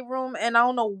the shade room, and I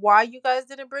don't know why you guys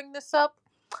didn't bring this up.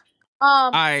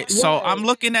 all right, so I'm What?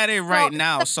 looking at it So right it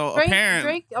now. says So apparently,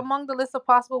 Drake among the list of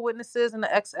possible witnesses in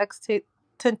the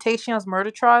Tentation's murder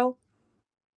trial.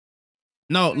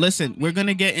 no, listen, we're going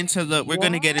to get into that. What?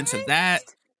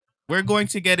 We're going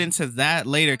to get into that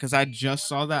later cuz I just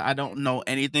saw that. I don't know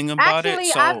anything about it.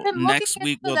 Actually, I've So been looking next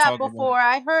week into we'll that talk about it. before.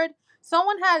 I heard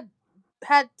someone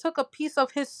had took a piece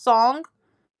of his song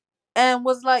and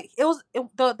was like, it was the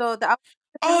Oh,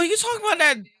 album you talking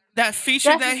about that feature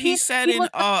that that he said he in was.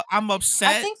 I'm I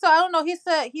upset? think so. I don't know. He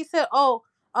said, oh,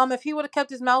 if he would have kept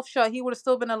his mouth shut, he would have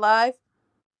still been alive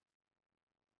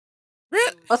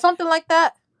Really? or something like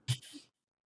that.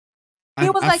 He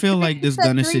was I like feel three. like He this said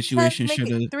Gunna three tens situation make should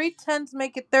it have. 3 tens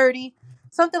make it 30,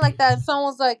 something like that. And someone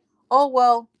was like, "Oh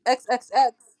well,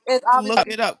 XXX is Look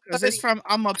obviously it up because it's 30." from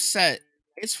I'm upset.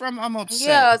 It's from I'm upset.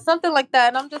 Yeah, something like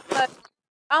that. And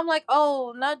I'm like,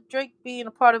 oh, not Drake being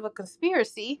a part of a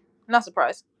conspiracy. Not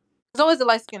surprised. There's always the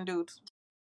light skinned dudes.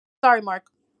 Sorry, Mark.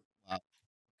 Wow.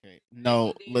 Okay.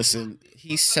 No, listen.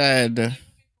 He said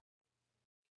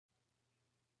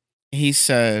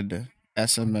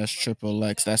SMS triple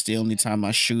X. That's the only time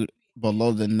I shoot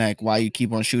below the neck. Why you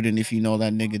keep on shooting if you know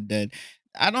that nigga dead?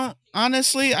 I don't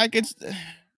honestly. I could.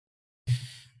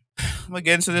 I'm gonna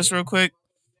get into this real quick.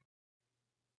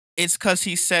 It's cause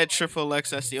he said triple X.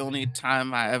 That's the only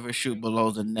time I ever shoot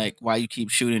below the neck. Why you keep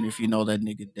shooting if you know that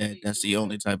nigga dead? That's the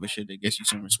only type of shit that gets you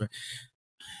some respect.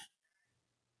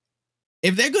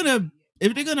 If they're gonna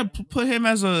put him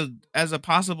as a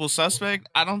possible suspect,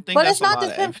 I don't think But that's it's a not lot of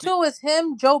just him evidence. too. It's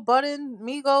him, Joe Budden,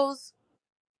 Migos.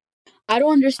 I don't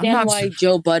I'm understand not why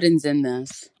Joe Budden's in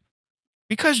this.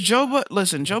 because Joe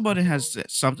Budden has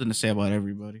something to say about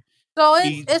everybody. So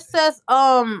He it says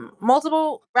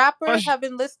multiple rappers plus have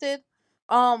been listed.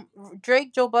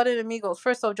 Drake, Joe Budden, and Migos.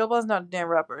 First off, Joe Budden's not a damn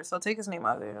rapper, so take his name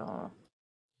out of there.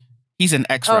 he's an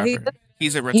ex Oh, he rapper.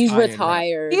 He's a He's retired rapper.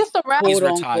 he retired, used to rap. He's quote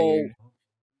unquote. retired.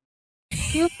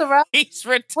 He used to rap. He's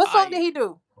What song did retired. he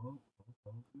do?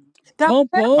 That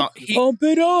Pump, pump, He pump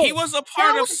it he up. was a that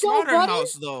part of was Joe Budden.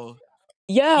 Slaughterhouse though.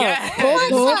 Yeah, Oh pump, my Yes.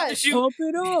 pump, god, Did you pump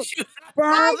it up. did you not Bah,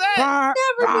 know I that? bah,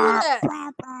 never knew bah, that.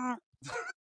 bah, bah.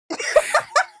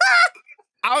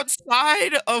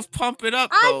 Outside of Pump It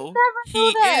Up I though, never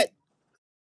knew he that. is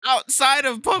outside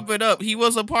of Pump It Up, he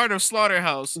was a part of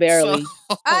Slaughterhouse. So Barely.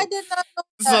 I did not know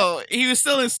that. so he was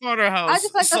still in I Slaughterhouse.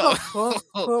 just like that So song. Pump,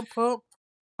 pump, pump,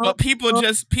 but pump,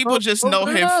 pump, people just pump know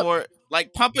it him up. for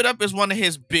Like Pump It Up is one of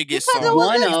his Because biggest it songs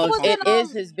was that his, One he's it of was performed it in on.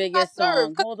 is his Got biggest Served. song.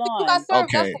 Because Hold people got on.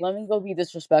 served. That's Okay, what. Let me go be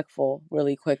disrespectful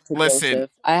really quick to listen, Joseph.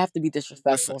 I have to be listen.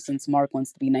 disrespectful since Mark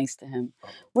wants to be nice to him.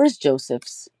 Where's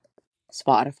Joseph's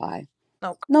Spotify?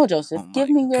 No. No, Joseph, Oh my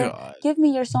god. give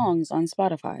me your songs on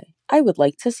Spotify. I would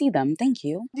like to see them. Thank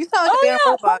you. You sound like a Oh damn yeah,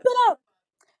 pump robot. it up.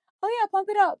 Oh yeah, pump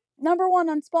it up. Number 1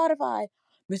 on Spotify.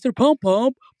 Mr. Pump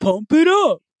it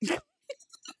up.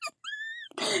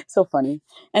 So funny.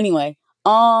 Anyway,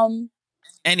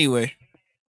 Anyway,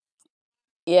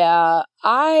 yeah,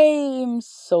 I'm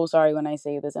so sorry when I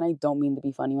say this, and I don't mean to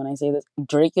be funny when I say this.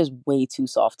 Drake is way too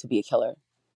soft to be a killer.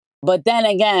 But then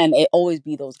again, it always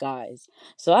be those guys.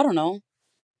 So I don't know.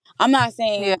 I'm not Yeah.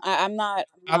 saying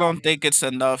I don't think it's I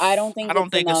enough. don't think I don't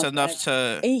it's think it's enough. enough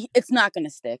to. It's not gonna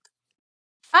stick.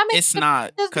 I mean, It's if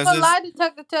not you just do because a it's. lie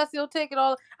detector test, you'll take it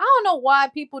all. I don't know why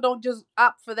people don't just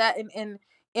opt for that.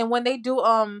 And when they do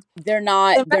They're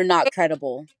not investigation.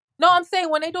 credible. No, I'm saying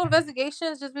when they do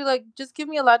investigations, just be like, just give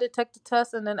me a lie detector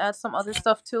test and then add some other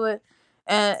stuff to it,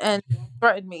 and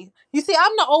threaten me. You see,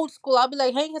 I'm the old school. I'll be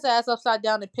like, hang his ass upside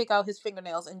down and pick out his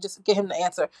fingernails and just get him the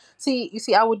answer. See, you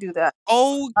see, I would do that.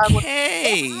 I would.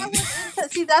 If I Okay. was into,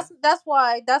 see, that's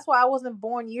why I wasn't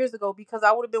born years ago, because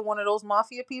I would have been one of those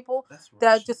mafia people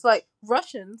that just like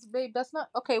Russians, babe. That's not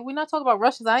okay. We're not talking about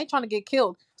Russians. I ain't trying to get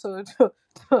killed. So,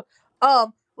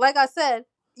 like I said,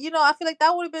 I feel like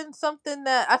that would have been something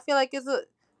that I feel like it's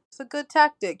a good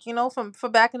tactic, from for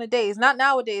back in the days. Not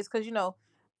nowadays, because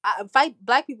fight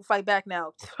black people fight back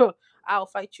now. I'll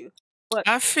fight you, but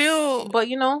I feel but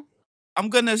I'm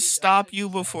gonna stop you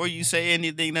before you say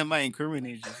anything that might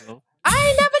incriminate yourself. I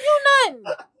ain't never do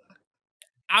nothing.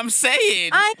 I'm saying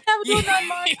I ain't never you, do nothing,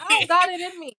 Mark. I don't got it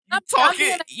in me. I'm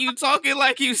being you talking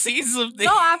like you see something.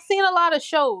 no. I've seen a lot of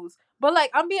shows, but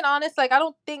like I'm being honest. Like I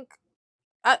don't think.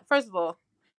 First of all,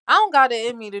 I don't got it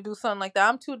in me to do something like that.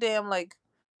 I'm too damn like.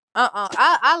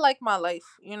 I like my life.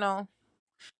 I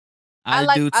I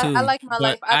like do I too, like my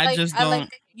life. but I just I like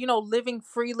don't. living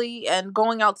freely and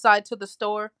going outside to the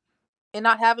store and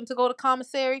not having to go to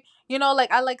commissary.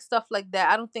 Like I like stuff like that.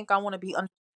 I don't think I want to be under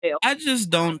jail. I just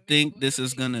don't think this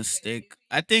is gonna stick.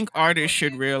 I think artists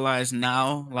should realize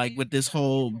now, like with this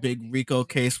whole big Rico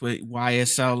case with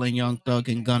YSL and Young Thug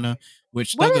and Gunna,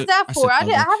 which What is Thugger, that I for? said I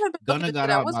Thugger, haven't been looking Gunna into got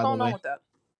that. out What's by the going on way. with that?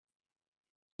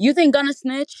 You think Gunna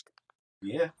snitched?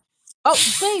 Oh,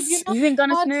 babe, You think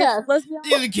Gunna snitched? podcast. Let's be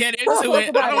honest. You get Let's into talk it.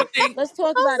 I about it. don't think. Let's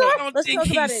talk I'm about it. I sorry. don't Let's think talk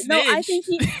he about it. No, I think snitched.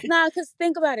 he cause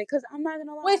think about it, cause I'm not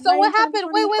gonna lie, Wait, I'm so not what even trying to be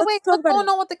happened? Wait, funny. wait, Let's wait. talk What's about going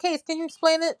it. on with the case? Can you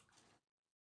explain it?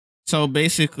 So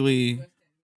basically,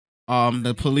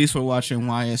 the police were watching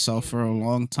YSL for a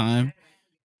long time.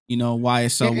 You know,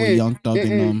 YSL with Mm-mm, Young Thug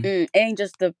and It ain't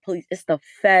just the police, it's the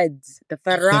feds, the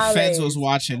the feds was federales.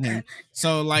 watching him.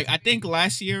 So like I think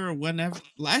last year or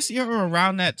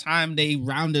around that time they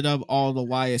rounded up all the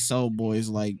YSL boys.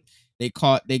 Like they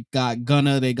got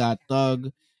Gunna, they got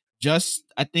Thug. Just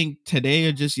I think today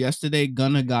or just yesterday,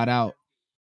 Gunna got out.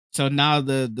 So now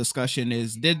the discussion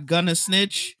is did Gunna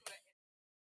snitch?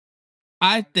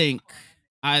 I think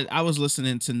I was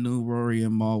listening to New Rory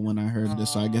and Maul when I heard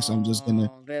this, so I guess I'm just gonna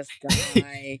Oh, this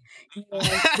guy. He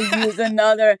wants to use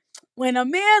another. When a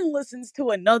man listens to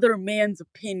another man's Oh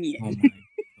opinion. my.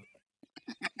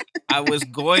 I was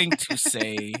going to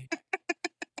say,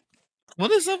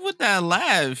 what is up with that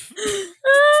laugh?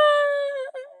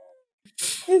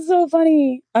 It's so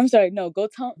funny. I'm sorry. No, go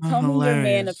tell me your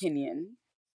man Hilarious. opinion.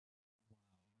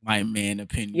 My man Your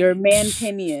opinion. man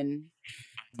opinion.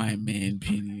 My man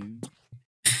opinion.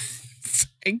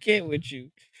 I get with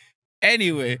you.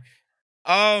 Anyway,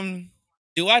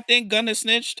 do I think Gunna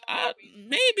snitched?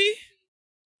 Maybe,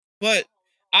 but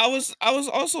I was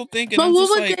also thinking. But I'm what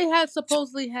just was like, they had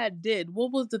supposedly had did?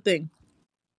 What was the thing?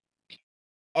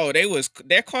 oh,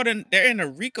 they're in a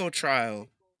Rico trial.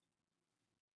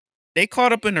 They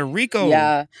caught up in a Rico.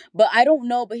 Yeah, but I don't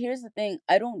know. But here's the thing: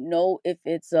 I don't know if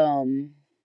it's I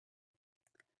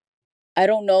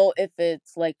don't know if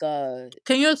it's like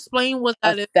Can you explain what a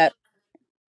that is? that.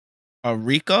 A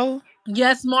Rico?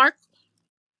 Yes, Mark.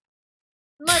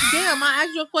 Like, damn, I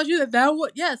asked you a question. That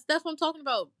what? Yes, that's what I'm talking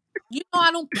about.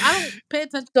 I don't pay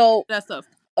attention to So that stuff.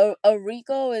 a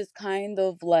RICO is kind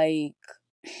of like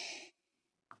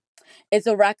it's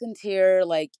a racketeer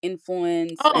like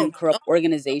influence Oh, and corrupt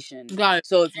organization. got it.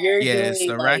 So if you're Yes, the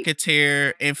doing like,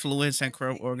 Racketeer Influence and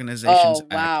Corrupt Organizations oh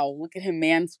Act. wow, look at him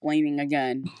mansplaining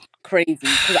again, crazy.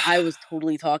 Because I was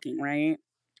totally talking right.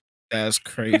 That's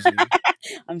crazy.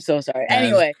 I'm so sorry. That's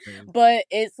Anyway, crazy. but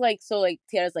it's like so like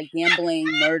Tiara's like gambling,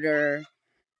 murder,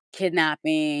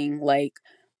 kidnapping. Like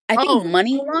I think Oh,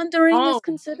 money laundering is oh,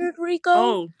 considered RICO.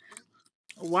 oh.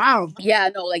 Wow. Yeah,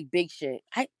 no, like big shit.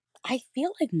 I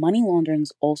feel like money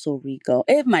laundering's also RICO.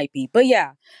 It might be, but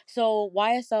yeah. So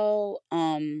YSL,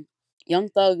 Young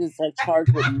Thug is like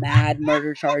charged with mad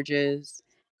murder charges,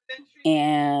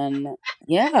 and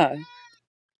yeah,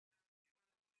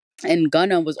 and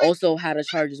Gunna was also had a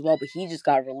charge as well, but he just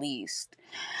got released.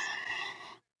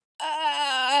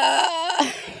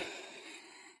 Uh,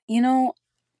 you know,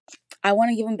 I want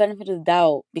to give him benefit of the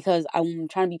doubt because I'm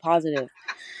trying to be positive.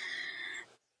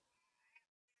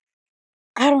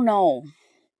 I don't know.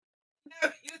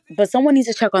 But someone needs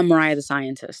to check on Mariah the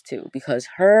Scientist too, because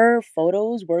her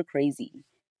photos were crazy.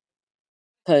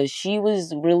 Because she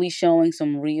was really showing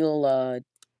some real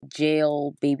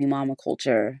jail baby mama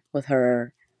culture with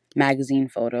her magazine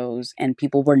photos, and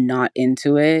people were not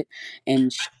into it.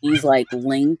 And she's like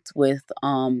linked with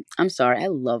I'm sorry, I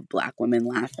love black women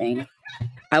laughing.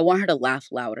 I want her to laugh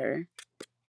louder.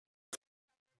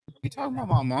 You talking about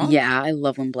my mom? Yeah, I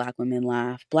love when black women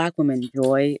laugh. Black women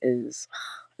joy is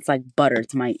it's like butter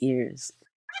to my ears.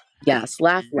 Yes,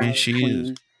 laugh And louder, she is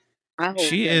queen. I hope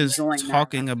she you're is enjoying that laugh.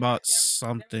 talking about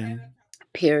something.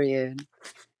 Period.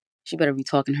 She better be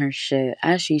talking her shit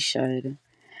as she should.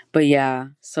 But yeah,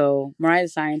 so Mariah the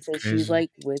Scientist, she's Crazy.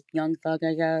 like with Young Thug,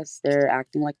 I guess. They're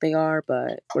acting like they are,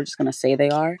 but we're just gonna say they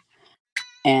are.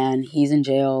 And he's in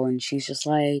jail, and she's just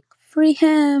like, free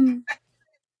him.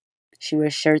 She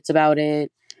wears shirts about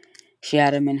it. She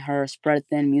had him in her Spread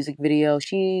Thin music video.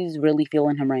 She's really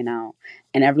feeling him right now.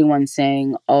 And everyone's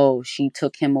saying, oh, she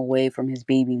took him away from his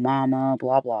baby mama,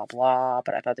 blah, blah, blah.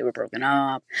 But I thought they were broken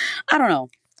up. I don't know.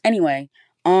 Anyway,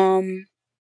 um,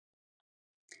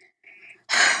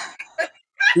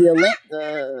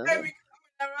 the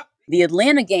the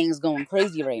Atlanta gang is going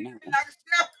crazy right now.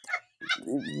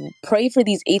 Pray for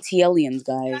these ATLians,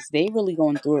 guys. They really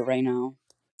going through it right now.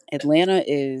 Atlanta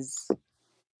is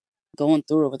going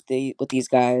through it with these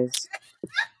guys.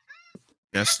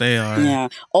 Yes, they are. Yeah.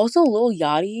 Also, Lil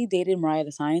Yachty dated Mariah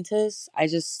the Scientist.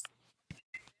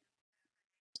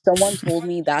 Someone told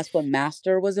me that's what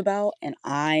Master was about, and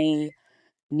I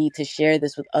need to share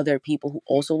this with other people who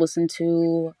also listen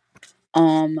to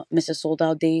Mr. Sold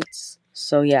Out Dates.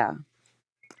 So yeah,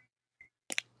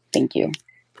 thank you.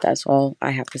 That's all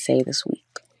I have to say this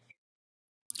week.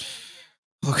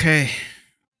 Okay.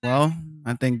 Well,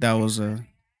 I think that was a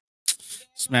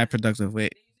smart productive.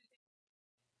 Wait,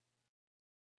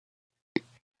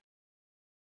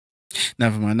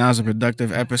 never mind. That was a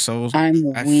productive episode.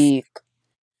 I'm weak.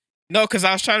 No, because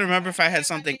I was trying to remember if I had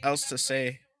something else to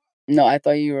say. No, I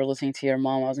thought you were listening to your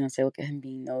mom. I was gonna say, look at him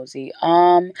being nosy.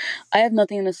 I have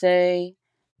nothing to say.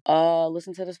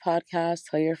 Listen to this podcast.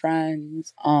 Tell your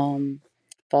friends.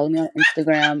 Follow me on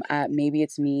Instagram at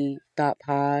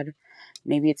maybeitsme.pod.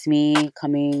 Maybe it's me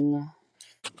coming.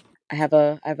 I have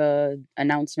a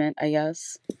announcement. I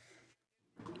guess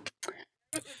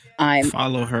I'm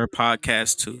Follow her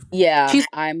podcast too. yeah She's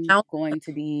I'm out. going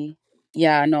to be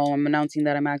yeah no I'm announcing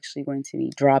that I'm actually going to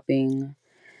be dropping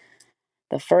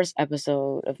the first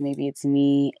episode of Maybe It's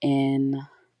Me in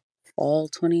fall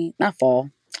 20 not fall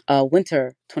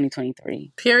winter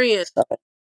 2023. Period. So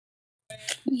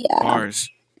yeah, Bars.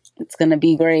 it's gonna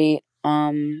be great.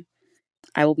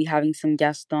 I will be having some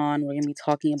guests on. We're gonna be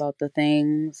talking about the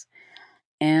things,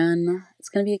 and it's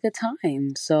gonna be a good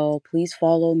time. So please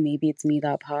follow Maybe It's Me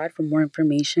that pod for more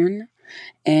information,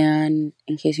 and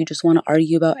in case you just want to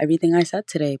argue about everything I said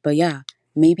today. But yeah,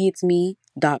 Maybe It's Me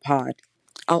dot pod.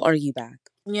 I'll argue back.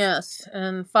 Yes,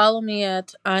 and follow me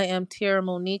at I am Tierra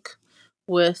Monique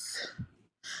with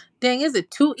dang, is it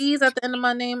two E's at the end of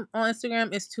my name on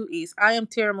Instagram? It's two E's. I am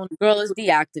Tierra Monique. Girl is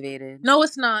deactivated. No,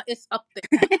 it's not. It's up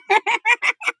there.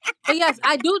 But yes,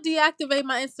 I do deactivate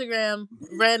my Instagram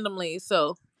randomly.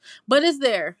 So, but it's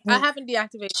there. I haven't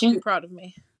deactivated. She, Be proud of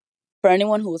me. for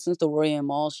anyone who listens to Roy and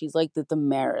Mal, she's like the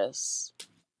Damaris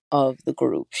of the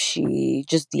group. She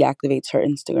just deactivates her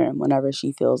Instagram whenever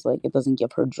she feels like it doesn't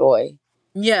give her joy.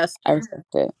 Yes, I respect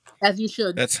it. as you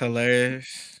should. That's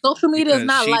hilarious Social media is because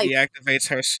not life.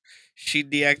 she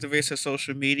deactivates her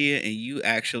social media, and you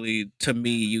actually, to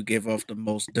me, you give off the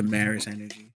most Damaris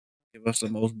energy. Give us the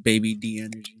most baby D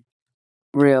energy.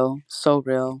 Real, so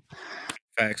real.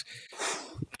 Facts.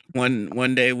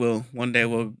 One day we'll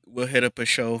hit up a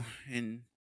show, and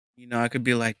I could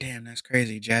be like, damn, that's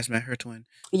crazy. Jazz met her twin.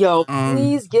 Yo, Um.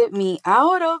 please get me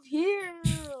out of here.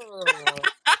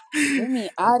 Get me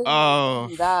out of here. Don't Oh,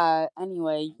 do that.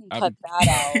 Anyway, you can cut I'm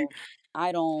that out.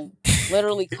 I don't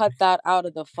literally cut that out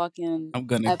of the fucking I'm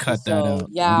gonna cut that episode. out.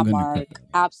 Yeah, I'm gonna cut Mark. that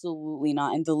out. Absolutely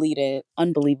not. And delete it.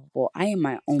 Unbelievable. I am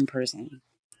my own person.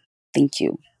 Thank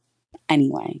you.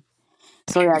 Anyway.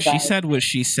 So yeah, She guys. said what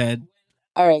she said.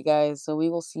 All right, guys. So we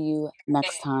will see you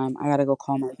next time. I gotta go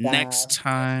call my dad Next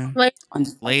time. Like, on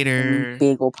the Later.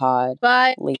 bagel pod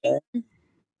bye. later.